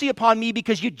mercy upon me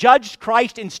because you judged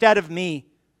Christ instead of me.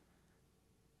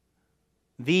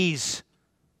 These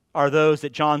are those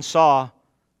that John saw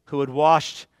who had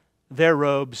washed their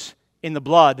robes in the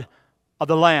blood of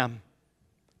the Lamb.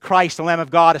 Christ, the Lamb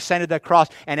of God, ascended that cross,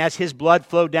 and as his blood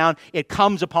flowed down, it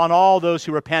comes upon all those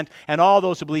who repent and all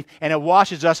those who believe, and it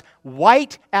washes us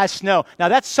white as snow. Now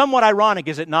that's somewhat ironic,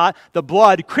 is it not? The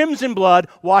blood, crimson blood,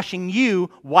 washing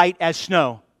you white as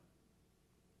snow.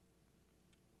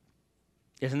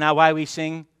 Isn't that why we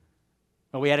sing?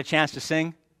 Well, we had a chance to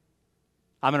sing.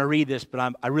 I'm going to read this,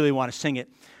 but I really want to sing it.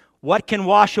 What can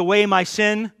wash away my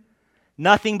sin?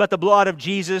 Nothing but the blood of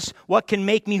Jesus. What can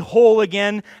make me whole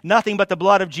again? Nothing but the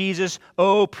blood of Jesus.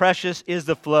 Oh, precious is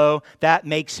the flow that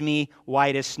makes me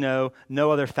white as snow.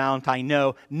 No other fount I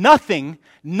know. Nothing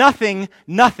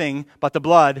but the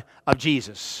blood of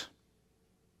Jesus.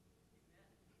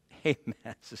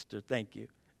 Amen, sister. Thank you.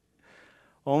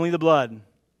 Only the blood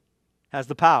has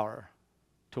the power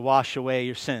to wash away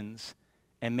your sins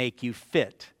and make you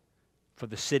fit for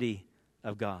the city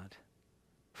of God,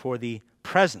 for the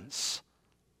presence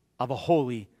of a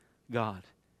holy God.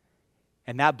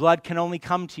 And that blood can only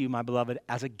come to you, my beloved,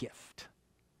 as a gift.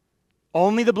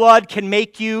 Only the blood can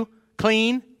make you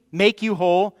clean, make you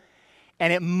whole,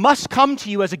 and it must come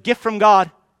to you as a gift from God.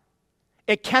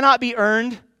 It cannot be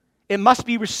earned. It must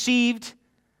be received.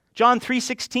 John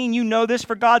 3:16, you know this,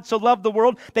 for God so loved the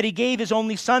world that he gave his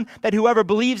only Son, that whoever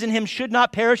believes in him should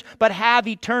not perish, but have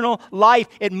eternal life.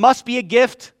 It must be a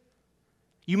gift.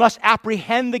 You must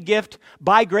apprehend the gift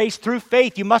by grace through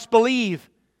faith. You must believe.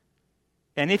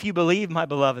 And if you believe, my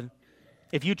beloved,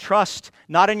 if you trust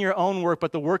not in your own work,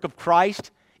 but the work of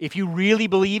Christ, if you really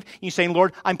believe, you're saying,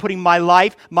 Lord, I'm putting my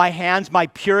life, my hands, my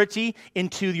purity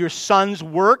into your Son's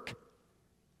work,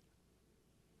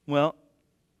 well,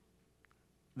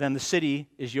 then the city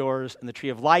is yours, and the tree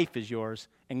of life is yours,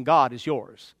 and God is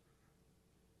yours.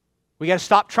 We got to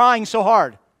stop trying so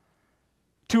hard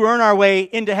to earn our way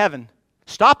into heaven.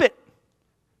 Stop it.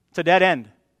 It's a dead end.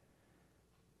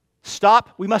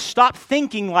 We must stop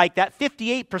thinking like that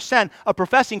 58% of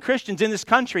professing Christians in this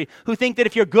country who think that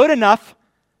if you're good enough,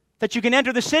 that you can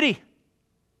enter the city.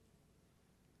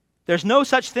 There's no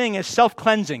such thing as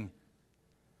self-cleansing.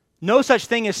 No such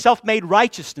thing as self-made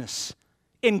righteousness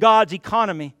in God's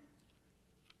economy.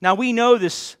 Now, we know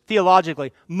this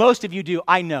theologically. Most of you do.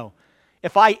 I know.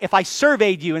 If I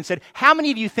surveyed you and said, how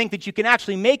many of you think that you can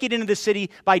actually make it into the city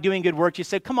by doing good works? You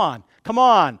said, come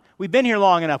on. We've been here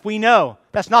long enough. We know.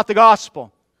 That's not the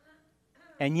gospel.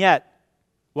 And yet,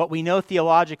 what we know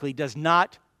theologically does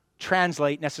not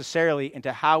translate necessarily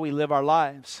into how we live our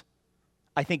lives.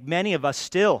 I think many of us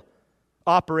still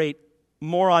operate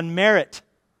more on merit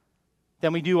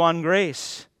than we do on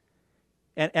grace.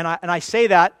 And I say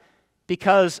that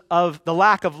because of the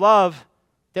lack of love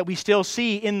that we still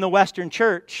see in the Western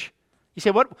church. You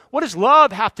say, what does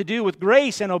love have to do with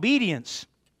grace and obedience?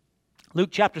 Luke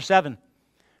chapter 7.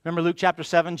 Remember Luke chapter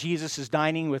 7? Jesus is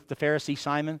dining with the Pharisee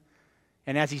Simon.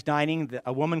 And as he's dining,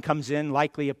 a woman comes in,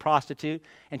 likely a prostitute,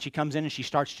 and she comes in and she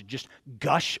starts to just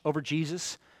gush over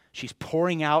Jesus. She's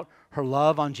pouring out her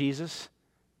love on Jesus.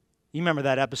 You remember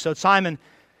that episode. Simon,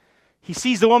 he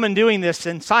sees the woman doing this,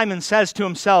 and Simon says to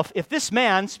himself, if this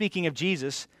man, speaking of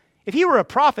Jesus, if he were a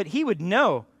prophet, he would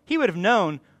have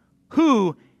known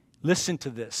who, listen to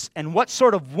this, and what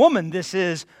sort of woman this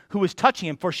is who is touching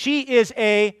him, for she is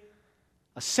a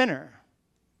sinner.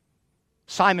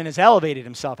 Simon has elevated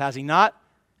himself, has he not?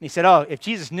 And he said, if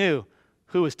Jesus knew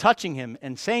who was touching him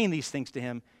and saying these things to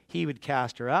him, he would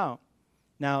cast her out.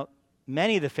 Now,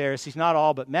 many of the Pharisees, not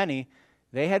all but many,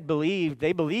 they believed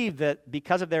that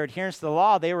because of their adherence to the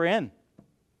law, they were in.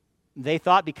 They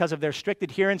thought because of their strict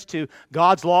adherence to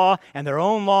God's law and their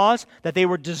own laws that they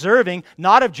were deserving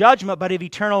not of judgment but of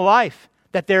eternal life,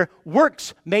 that their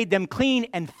works made them clean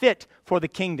and fit for the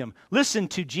kingdom. Listen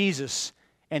to Jesus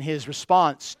and his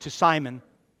response to Simon.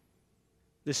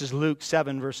 This is Luke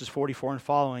 7, verses 44 and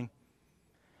following.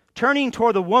 Turning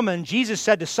toward the woman, Jesus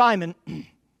said to Simon,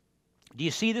 do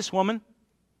you see this woman?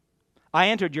 I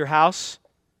entered your house.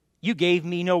 You gave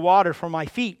me no water for my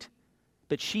feet,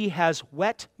 but she has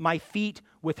wet my feet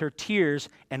with her tears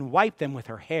and wiped them with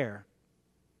her hair.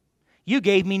 You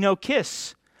gave me no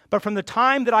kiss, but from the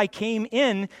time that I came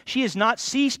in, she has not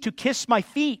ceased to kiss my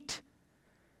feet.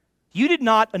 You did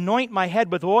not anoint my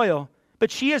head with oil,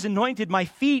 but she has anointed my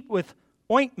feet with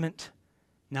ointment.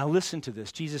 Now listen to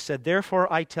this. Jesus said,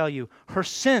 therefore I tell you, her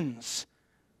sins,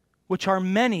 which are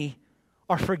many,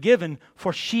 are forgiven,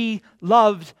 for she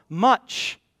loved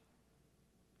much.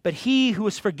 But he who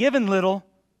is forgiven little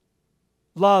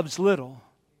loves little.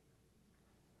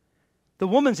 The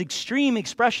woman's extreme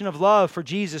expression of love for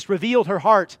Jesus revealed her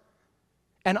heart.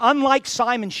 And unlike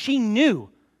Simon, she knew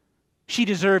she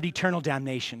deserved eternal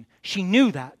damnation. She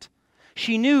knew that.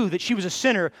 She knew that she was a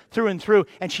sinner through and through,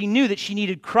 and she knew that she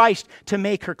needed Christ to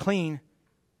make her clean.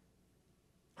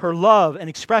 Her love, an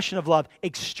expression of love,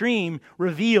 extreme,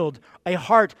 revealed a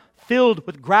heart filled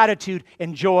with gratitude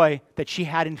and joy that she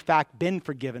had in fact been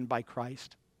forgiven by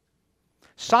Christ.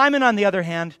 Simon, on the other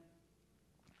hand,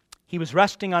 he was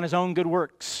resting on his own good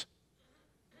works.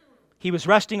 He was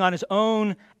resting on his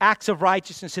own acts of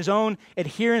righteousness, his own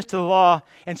adherence to the law.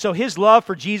 And so his love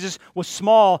for Jesus was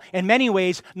small, in many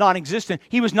ways non-existent.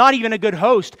 He was not even a good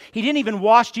host. He didn't even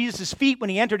wash Jesus' feet when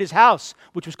he entered his house,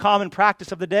 which was common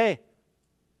practice of the day.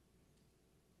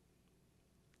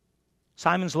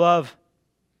 Simon's love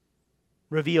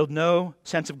revealed no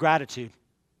sense of gratitude,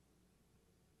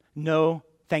 no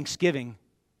thanksgiving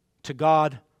to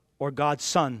God or God's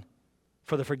Son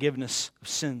for the forgiveness of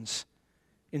sins.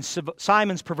 In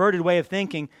Simon's perverted way of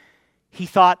thinking, he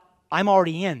thought, I'm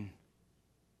already in.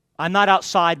 I'm not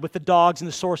outside with the dogs and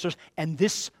the sorcerers and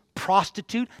this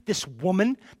prostitute, this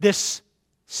woman, this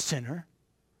sinner.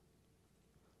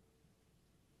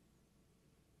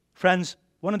 Friends,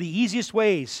 one of the easiest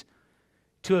ways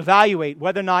to evaluate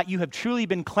whether or not you have truly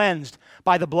been cleansed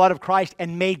by the blood of Christ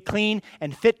and made clean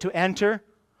and fit to enter,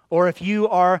 or if you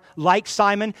are, like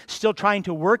Simon, still trying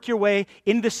to work your way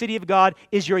into the city of God,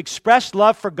 is your expressed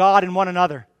love for God and one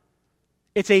another.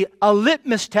 It's a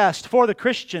litmus test for the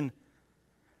Christian.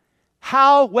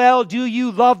 How well do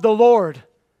you love the Lord?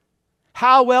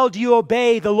 How well do you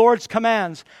obey the Lord's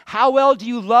commands? How well do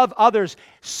you love others,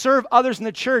 serve others in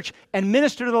the church, and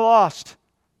minister to the lost?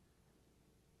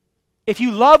 If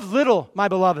you love little, my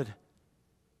beloved,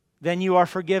 then you are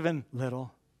forgiven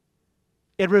little.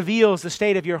 It reveals the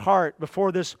state of your heart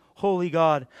before this holy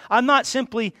God. I'm not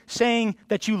simply saying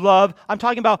that you love. I'm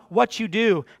talking about what you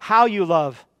do, how you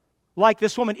love. like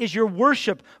this woman? Is your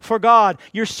worship for God,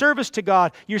 your service to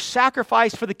God, your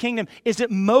sacrifice for the kingdom, is it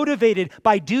motivated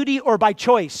by duty or by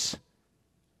choice?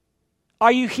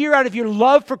 Are you here out of your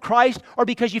love for Christ or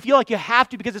because you feel like you have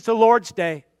to because it's the Lord's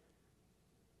day?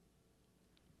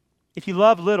 If you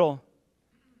love little,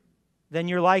 then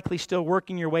you're likely still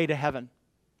working your way to heaven.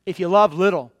 If you love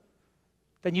little,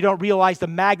 then you don't realize the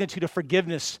magnitude of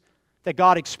forgiveness that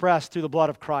God expressed through the blood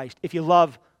of Christ. If you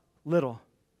love little.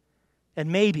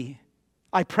 And maybe,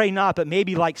 I pray not, but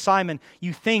maybe like Simon,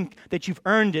 you think that you've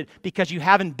earned it because you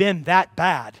haven't been that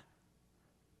bad.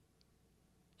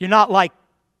 You're not like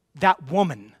that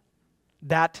woman,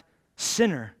 that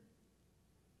sinner.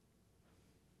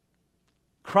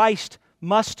 Christ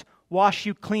must wash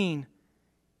you clean.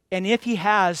 And if He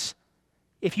has,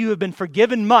 if you have been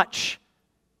forgiven much,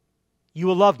 you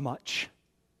will love much.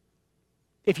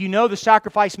 If you know the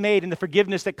sacrifice made and the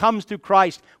forgiveness that comes through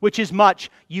Christ, which is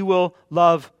much, you will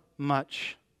love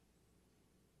much.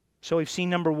 So we've seen,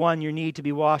 number one, your need to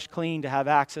be washed clean to have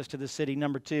access to the city.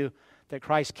 Number two, that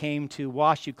Christ came to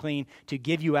wash you clean, to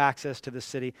give you access to the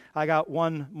city. I got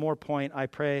one more point. I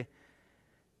pray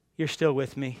you're still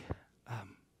with me.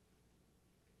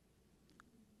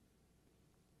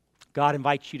 God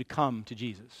invites you to come to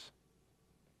Jesus.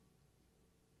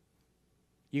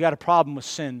 You got a problem with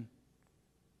sin.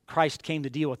 Christ came to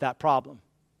deal with that problem.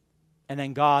 And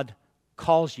then God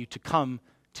calls you to come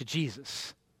to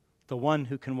Jesus, the one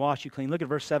who can wash you clean. Look at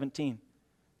verse 17.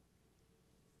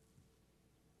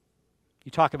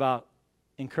 You talk about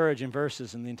encouraging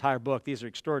verses in the entire book. These are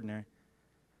extraordinary.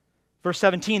 Verse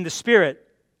 17, the Spirit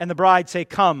and the bride say,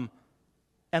 come,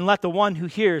 and let the one who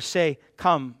hears say,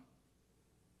 come.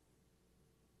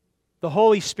 The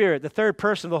Holy Spirit, the third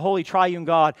person of the Holy Triune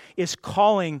God, is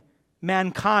calling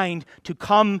mankind to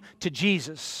come to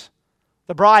Jesus.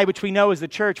 The bride, which we know is the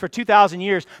church, for 2,000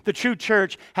 years, the true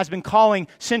church has been calling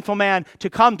sinful man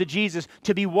to come to Jesus,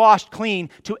 to be washed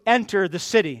clean, to enter the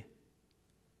city.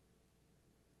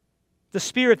 The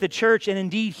Spirit, the church, and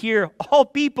indeed here, all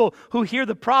people who hear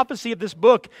the prophecy of this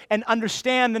book and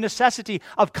understand the necessity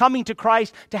of coming to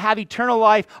Christ to have eternal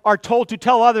life are told to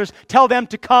tell others, tell them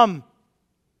to come.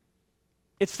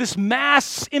 It's this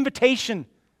mass invitation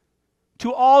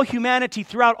to all humanity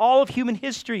throughout all of human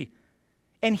history.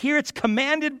 And here it's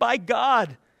commanded by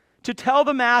God to tell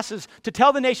the masses, to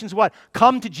tell the nations what?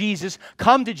 Come to Jesus,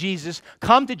 come to Jesus,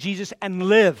 come to Jesus and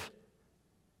live.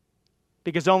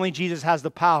 Because only Jesus has the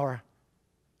power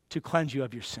to cleanse you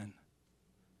of your sin.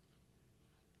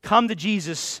 Come to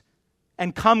Jesus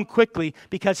and come quickly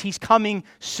because He's coming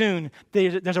soon.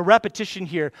 There's a repetition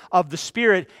here of the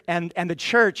Spirit and the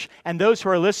church and those who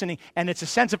are listening, and it's a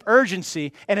sense of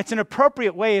urgency, and it's an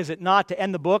appropriate way, is it not, to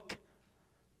end the book?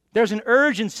 There's an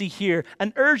urgency here,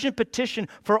 an urgent petition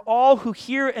for all who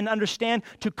hear and understand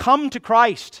to come to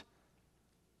Christ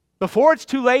before it's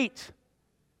too late.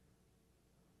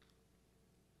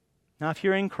 Now, if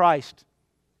you're in Christ,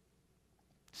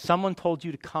 someone told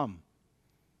you to come.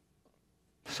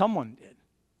 Someone did.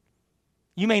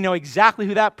 You may know exactly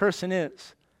who that person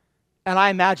is. And I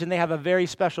imagine they have a very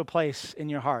special place in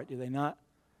your heart, do they not?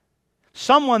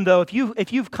 Someone, though,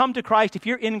 if you've come to Christ, if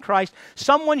you're in Christ,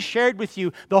 someone shared with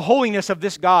you the holiness of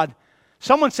this God.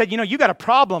 Someone said, you got a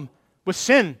problem with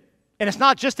sin. And it's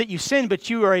not just that you sin, but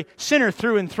you are a sinner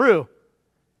through and through.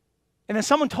 And then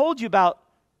someone told you about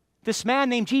this man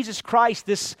named Jesus Christ,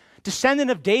 this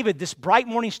descendant of David, this bright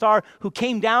morning star who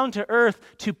came down to earth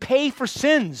to pay for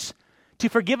sins, to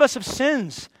forgive us of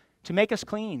sins, to make us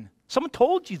clean. Someone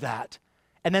told you that.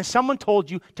 And then someone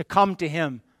told you to come to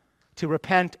Him, to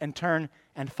repent and turn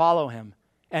and follow Him.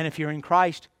 And if you're in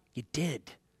Christ, you did.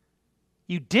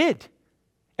 You did.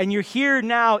 And you're here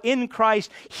now in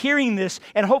Christ hearing this,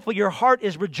 and hopefully your heart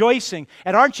is rejoicing.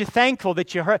 And aren't you thankful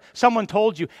that you heard, someone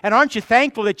told you? And aren't you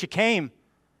thankful that you came?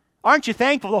 Aren't you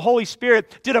thankful the Holy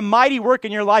Spirit did a mighty work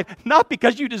in your life, not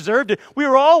because you deserved it. We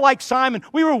were all like Simon.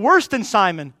 We were worse than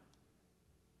Simon.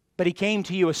 But He came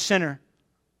to you a sinner,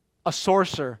 a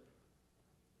sorcerer,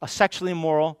 a sexually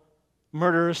immoral,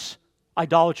 murderous,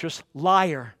 idolatrous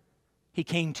liar. He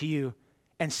came to you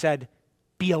and said,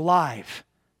 be alive,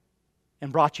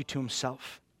 and brought you to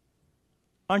Himself.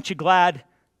 Aren't you glad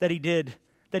that He did,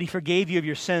 that He forgave you of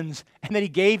your sins, and that He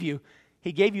gave you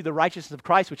the righteousness of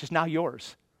Christ, which is now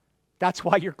yours. That's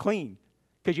why you're clean,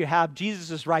 because you have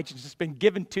Jesus' righteousness. It's been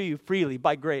given to you freely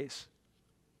by grace.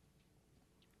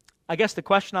 I guess the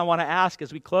question I want to ask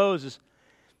as we close is,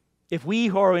 if we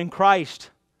who are in Christ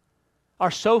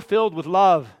are so filled with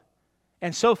love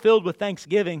and so filled with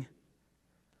thanksgiving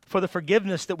for the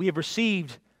forgiveness that we have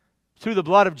received through the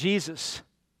blood of Jesus,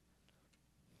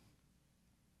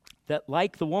 that,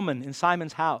 like the woman in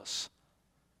Simon's house,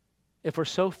 if we're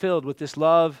so filled with this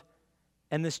love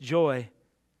and this joy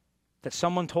that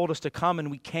someone told us to come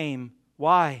and we came,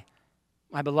 why,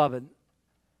 my beloved,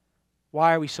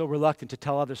 why are we so reluctant to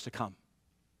tell others to come?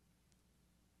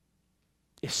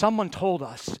 If someone told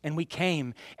us and we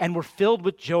came and we're filled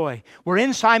with joy, we're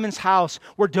in Simon's house,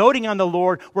 we're doting on the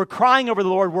Lord, we're crying over the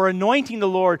Lord, we're anointing the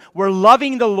Lord, we're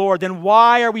loving the Lord, then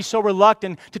why are we so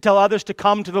reluctant to tell others to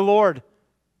come to the Lord?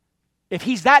 If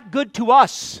He's that good to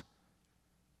us,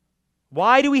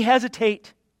 why do we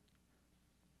hesitate?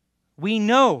 We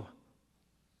know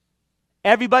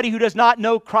everybody who does not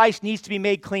know Christ needs to be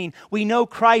made clean. We know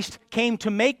Christ came to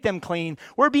make them clean.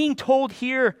 We're being told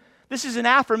here, this is an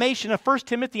affirmation of 1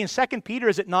 Timothy and 2 Peter,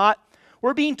 is it not?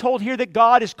 We're being told here that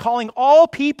God is calling all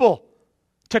people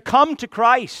to come to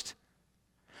Christ.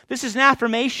 This is an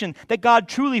affirmation that God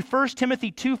truly, 1 Timothy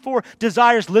 2:4,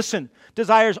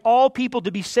 desires all people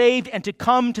to be saved and to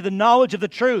come to the knowledge of the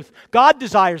truth. God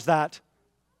desires that.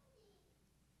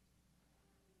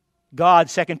 God,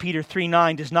 2 Peter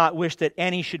 3:9, does not wish that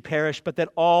any should perish, but that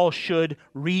all should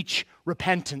reach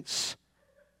repentance.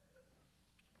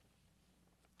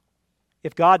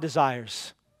 If God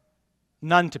desires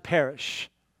none to perish,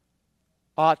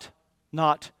 ought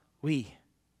not we?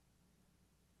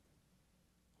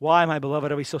 Why, my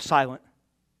beloved, are we so silent?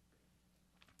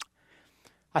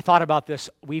 I thought about this.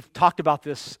 We've talked about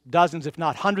this dozens, if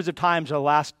not hundreds of times in the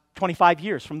last 25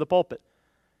 years from the pulpit.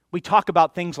 We talk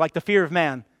about things like the fear of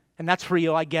man, and that's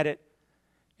real, I get it.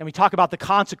 And we talk about the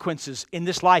consequences in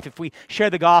this life if we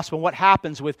share the gospel, what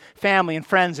happens with family and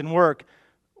friends and work.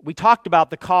 We talked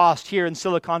about the cost here in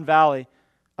Silicon Valley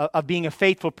of being a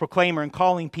faithful proclaimer and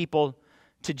calling people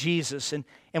to Jesus. And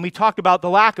we talked about the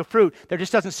lack of fruit. There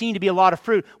just doesn't seem to be a lot of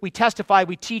fruit. We testify,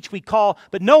 we teach, we call,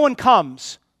 but no one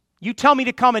comes. You tell me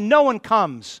to come and no one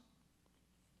comes.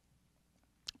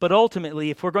 But ultimately,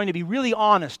 if we're going to be really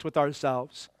honest with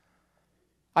ourselves,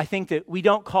 I think that we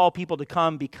don't call people to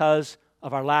come because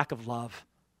of our lack of love.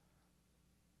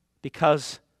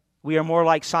 Because we are more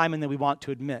like Simon than we want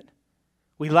to admit.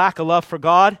 We lack a love for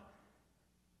God,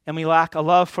 and we lack a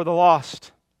love for the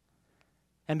lost.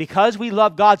 And because we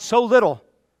love God so little,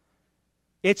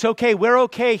 it's okay. We're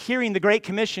okay hearing the Great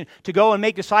Commission to go and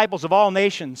make disciples of all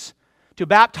nations, to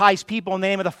baptize people in the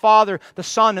name of the Father, the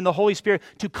Son, and the Holy Spirit,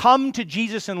 to come to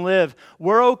Jesus and live.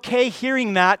 We're okay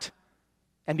hearing that,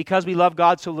 and because we love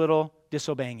God so little,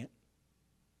 disobeying it.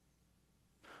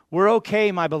 We're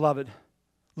okay, my beloved,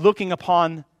 looking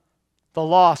upon the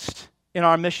lost in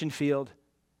our mission field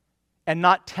and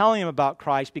not telling them about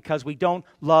Christ because we don't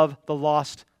love the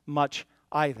lost much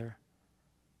either.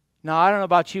 Now, I don't know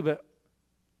about you, but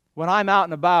when I'm out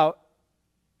and about,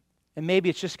 and maybe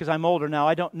it's just because I'm older now,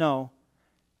 I don't know,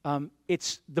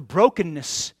 it's the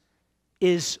brokenness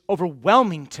is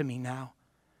overwhelming to me now.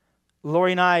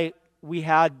 Lori and I, we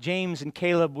had James and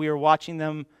Caleb, we were watching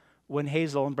them when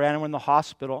Hazel and Brandon were in the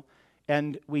hospital,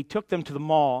 and we took them to the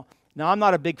mall. Now, I'm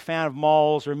not a big fan of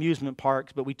malls or amusement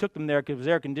parks, but we took them there because it was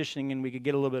air conditioning and we could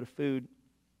get a little bit of food.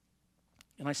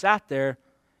 And I sat there,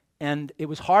 and it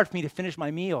was hard for me to finish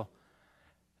my meal.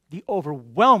 The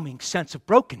overwhelming sense of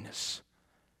brokenness.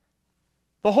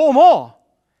 The whole mall.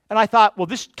 And I thought, well,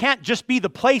 this can't just be the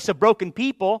place of broken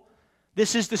people.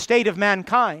 This is the state of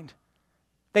mankind.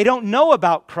 They don't know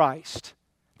about Christ.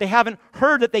 They haven't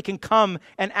heard that they can come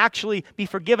and actually be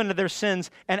forgiven of their sins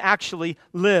and actually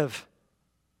live.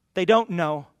 They don't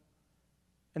know,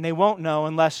 and they won't know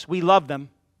unless we love them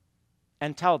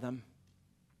and tell them.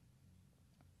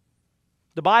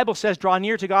 The Bible says, draw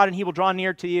near to God and He will draw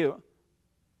near to you.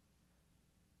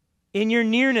 In your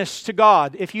nearness to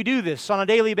God, if you do this on a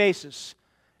daily basis,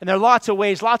 and there are lots of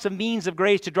ways, lots of means of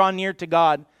grace to draw near to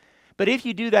God, but if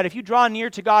you do that, if you draw near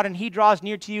to God and He draws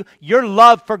near to you, your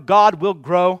love for God will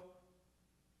grow.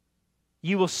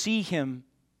 You will see Him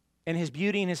in His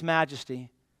beauty and His majesty.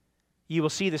 You will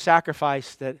see the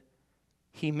sacrifice that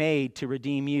He made to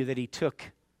redeem you, that He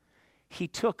took. He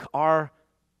took our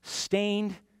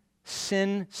stained,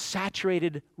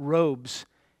 sin-saturated robes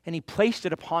and He placed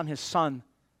it upon His Son.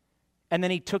 And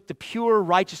then He took the pure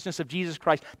righteousness of Jesus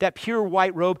Christ, that pure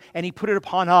white robe, and He put it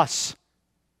upon us.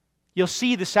 You'll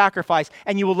see the sacrifice,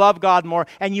 and you will love God more,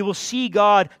 and you will see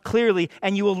God clearly,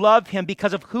 and you will love Him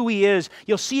because of who He is.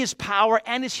 You'll see His power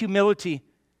and His humility.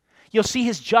 You'll see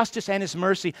His justice and His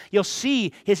mercy. You'll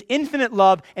see His infinite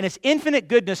love and His infinite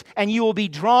goodness, and you will be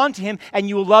drawn to Him, and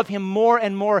you will love Him more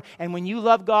and more. And when you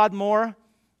love God more,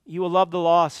 you will love the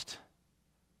lost.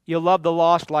 You'll love the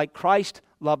lost like Christ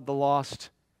loved the lost.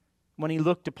 When He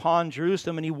looked upon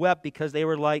Jerusalem and He wept because they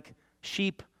were like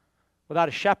sheep without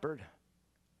a shepherd.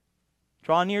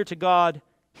 Draw near to God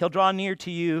He'll draw near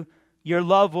to you. Your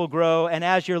love will grow. And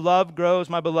as your love grows,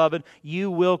 my beloved, you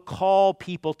will call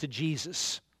people to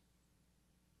Jesus.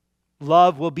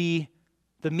 Love will be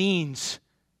the means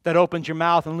that opens your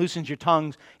mouth and loosens your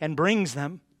tongues and brings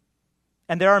them.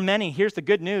 And there are many, here's the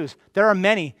good news, there are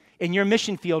many in your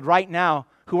mission field right now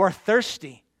who are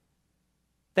thirsty,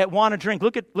 that want to drink.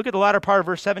 Look at the latter part of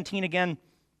verse 17 again.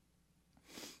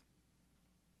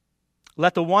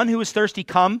 Let the one who is thirsty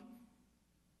come.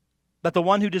 Let the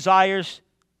one who desires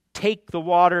take the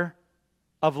water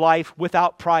of life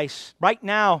without price. Right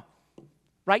now,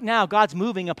 God's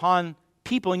moving upon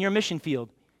people in your mission field.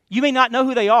 You may not know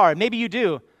who they are. Maybe you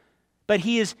do. But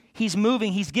He's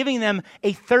moving. He's giving them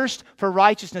a thirst for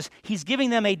righteousness. He's giving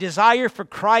them a desire for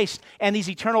Christ and these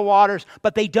eternal waters,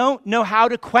 but they don't know how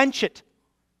to quench it.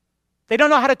 They don't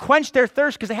know how to quench their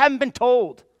thirst because they haven't been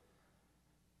told.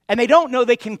 And they don't know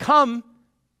they can come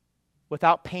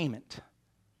without payment.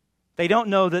 They don't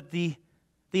know that the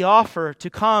offer to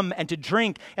come and to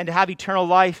drink and to have eternal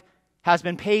life has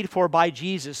been paid for by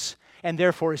Jesus and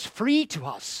therefore is free to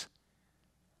us.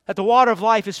 That the water of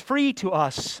life is free to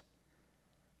us.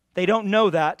 They don't know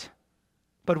that,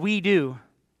 but we do.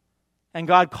 And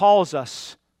God calls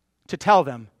us to tell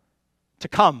them to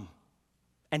come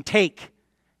and take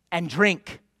and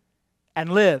drink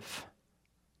and live.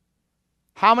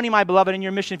 How many, my beloved, in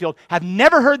your mission field have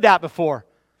never heard that before?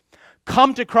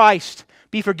 Come to Christ,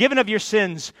 be forgiven of your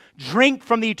sins, drink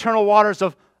from the eternal waters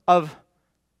of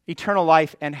eternal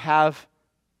life, and have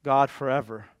God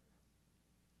forever.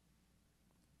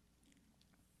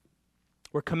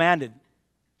 We're commanded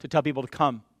to tell people to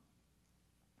come.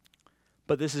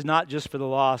 But this is not just for the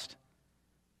lost,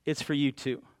 it's for you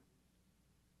too.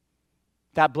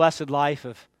 That blessed life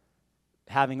of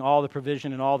having all the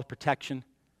provision and all the protection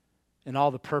and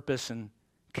all the purpose and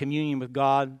communion with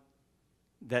God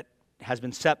that has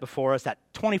been set before us, that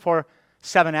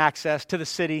 24/7 access to the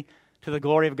city, to the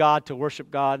glory of God, to worship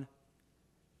God,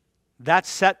 that's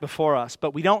set before us.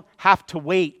 But we don't have to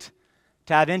wait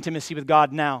to have intimacy with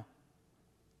God now.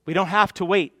 We don't have to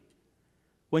wait.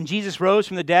 When Jesus rose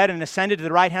from the dead and ascended to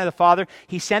the right hand of the Father,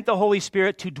 He sent the Holy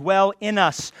Spirit to dwell in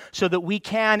us so that we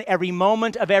can, every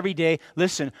moment of every day,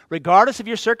 listen, regardless of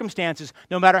your circumstances,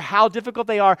 no matter how difficult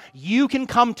they are, you can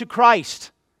come to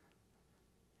Christ.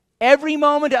 Every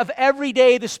moment of every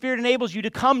day, the Spirit enables you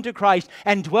to come to Christ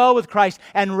and dwell with Christ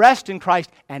and rest in Christ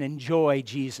and enjoy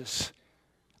Jesus.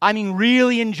 I mean,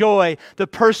 really enjoy the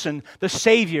person, the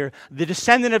Savior, the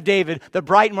descendant of David, the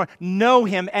bright and morning. Know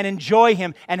Him and enjoy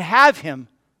Him and have Him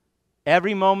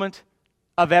every moment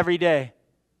of every day,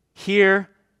 here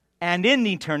and in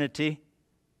eternity.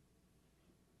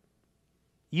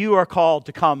 You are called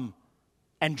to come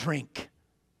and drink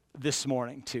this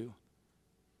morning too.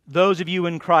 Those of you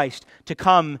in Christ, to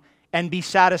come and be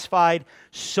satisfied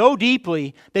so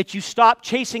deeply that you stop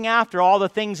chasing after all the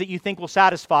things that you think will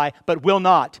satisfy, but will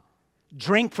not.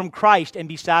 Drink from Christ and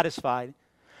be satisfied.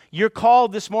 You're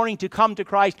called this morning to come to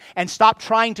Christ and stop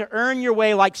trying to earn your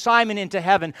way like Simon into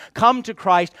heaven. Come to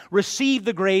Christ, receive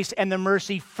the grace and the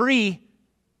mercy free,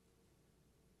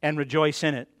 and rejoice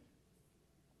in it.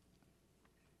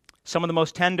 Some of the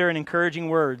most tender and encouraging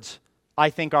words I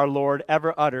think our Lord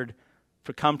ever uttered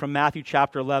come from Matthew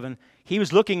chapter 11. He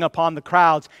was looking upon the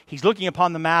crowds. He's looking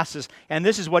upon the masses. And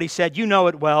this is what He said. You know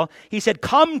it well. He said,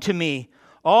 "Come to me,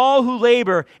 all who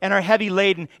labor and are heavy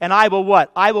laden, and I will"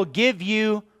 what? "I will give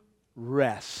you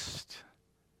rest."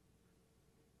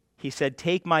 He said,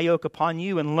 "Take my yoke upon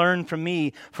you and learn from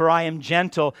me, for I am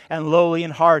gentle and lowly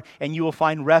in heart, and you will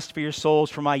find rest for your souls,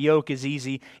 for my yoke is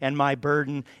easy and my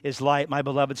burden is light." My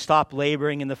beloved, stop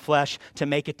laboring in the flesh to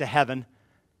make it to heaven.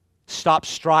 Stop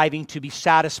striving to be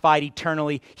satisfied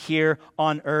eternally here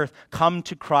on earth. Come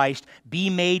to Christ, be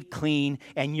made clean,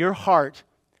 and your heart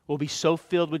will be so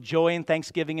filled with joy and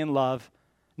thanksgiving and love.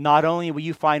 Not only will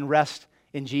you find rest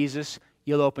in Jesus,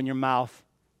 you'll open your mouth.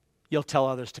 You'll tell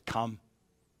others to come.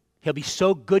 He'll be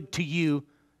so good to you,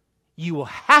 you will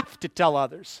have to tell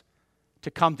others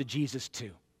to come to Jesus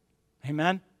too.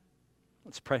 Amen?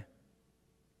 Let's pray.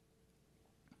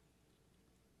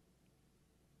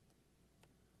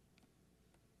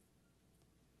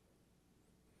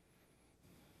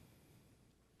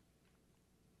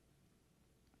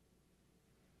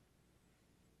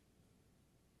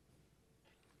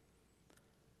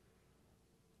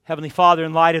 Heavenly Father,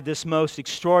 in light of this most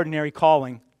extraordinary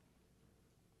calling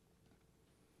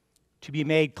to be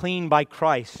made clean by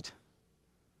Christ,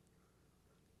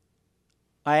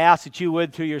 I ask that you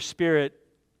would, through your Spirit,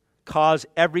 cause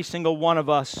every single one of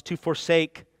us to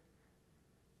forsake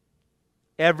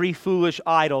every foolish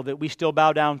idol that we still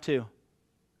bow down to.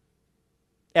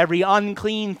 every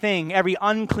unclean thing, every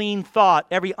unclean thought,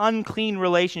 every unclean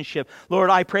relationship. Lord,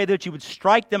 I pray that you would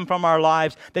strike them from our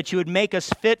lives, that you would make us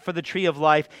fit for the tree of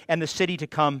life and the city to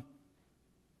come.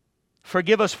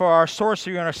 Forgive us for our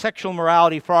sorcery and our sexual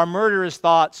morality, for our murderous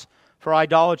thoughts, for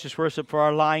idolatrous worship, for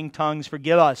our lying tongues.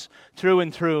 Forgive us through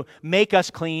and through. Make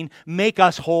us clean. Make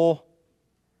us whole.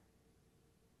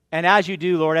 And as you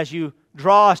do, Lord, as you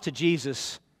draw us to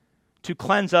Jesus to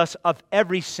cleanse us of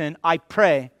every sin, I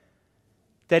pray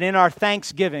that in our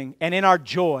thanksgiving and in our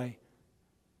joy,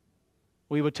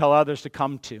 we would tell others to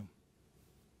come to.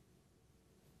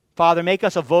 Father, make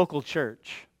us a vocal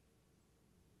church.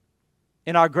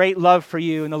 In our great love for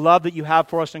you and the love that you have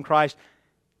for us in Christ,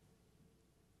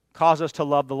 cause us to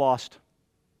love the lost,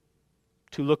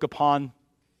 to look upon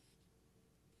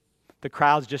the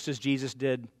crowds just as Jesus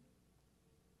did,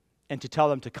 and to tell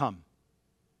them to come.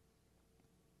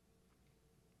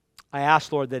 I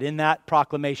ask, Lord, that in that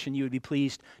proclamation you would be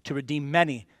pleased to redeem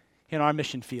many in our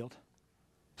mission field.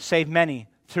 Save many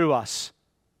through us.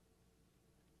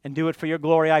 And do it for your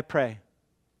glory, I pray.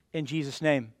 In Jesus'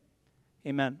 name,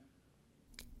 amen.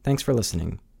 Thanks for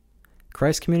listening.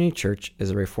 Christ Community Church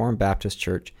is a Reformed Baptist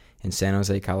church in San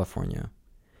Jose, California.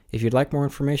 If you'd like more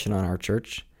information on our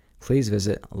church, please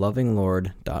visit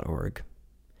lovinglord.org.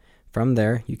 From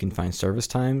there, you can find service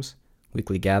times,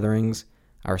 weekly gatherings,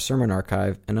 our sermon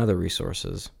archive, and other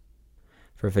resources.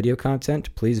 For video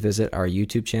content, please visit our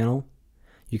YouTube channel.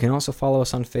 You can also follow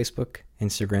us on Facebook,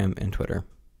 Instagram, and Twitter.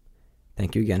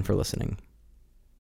 Thank you again for listening.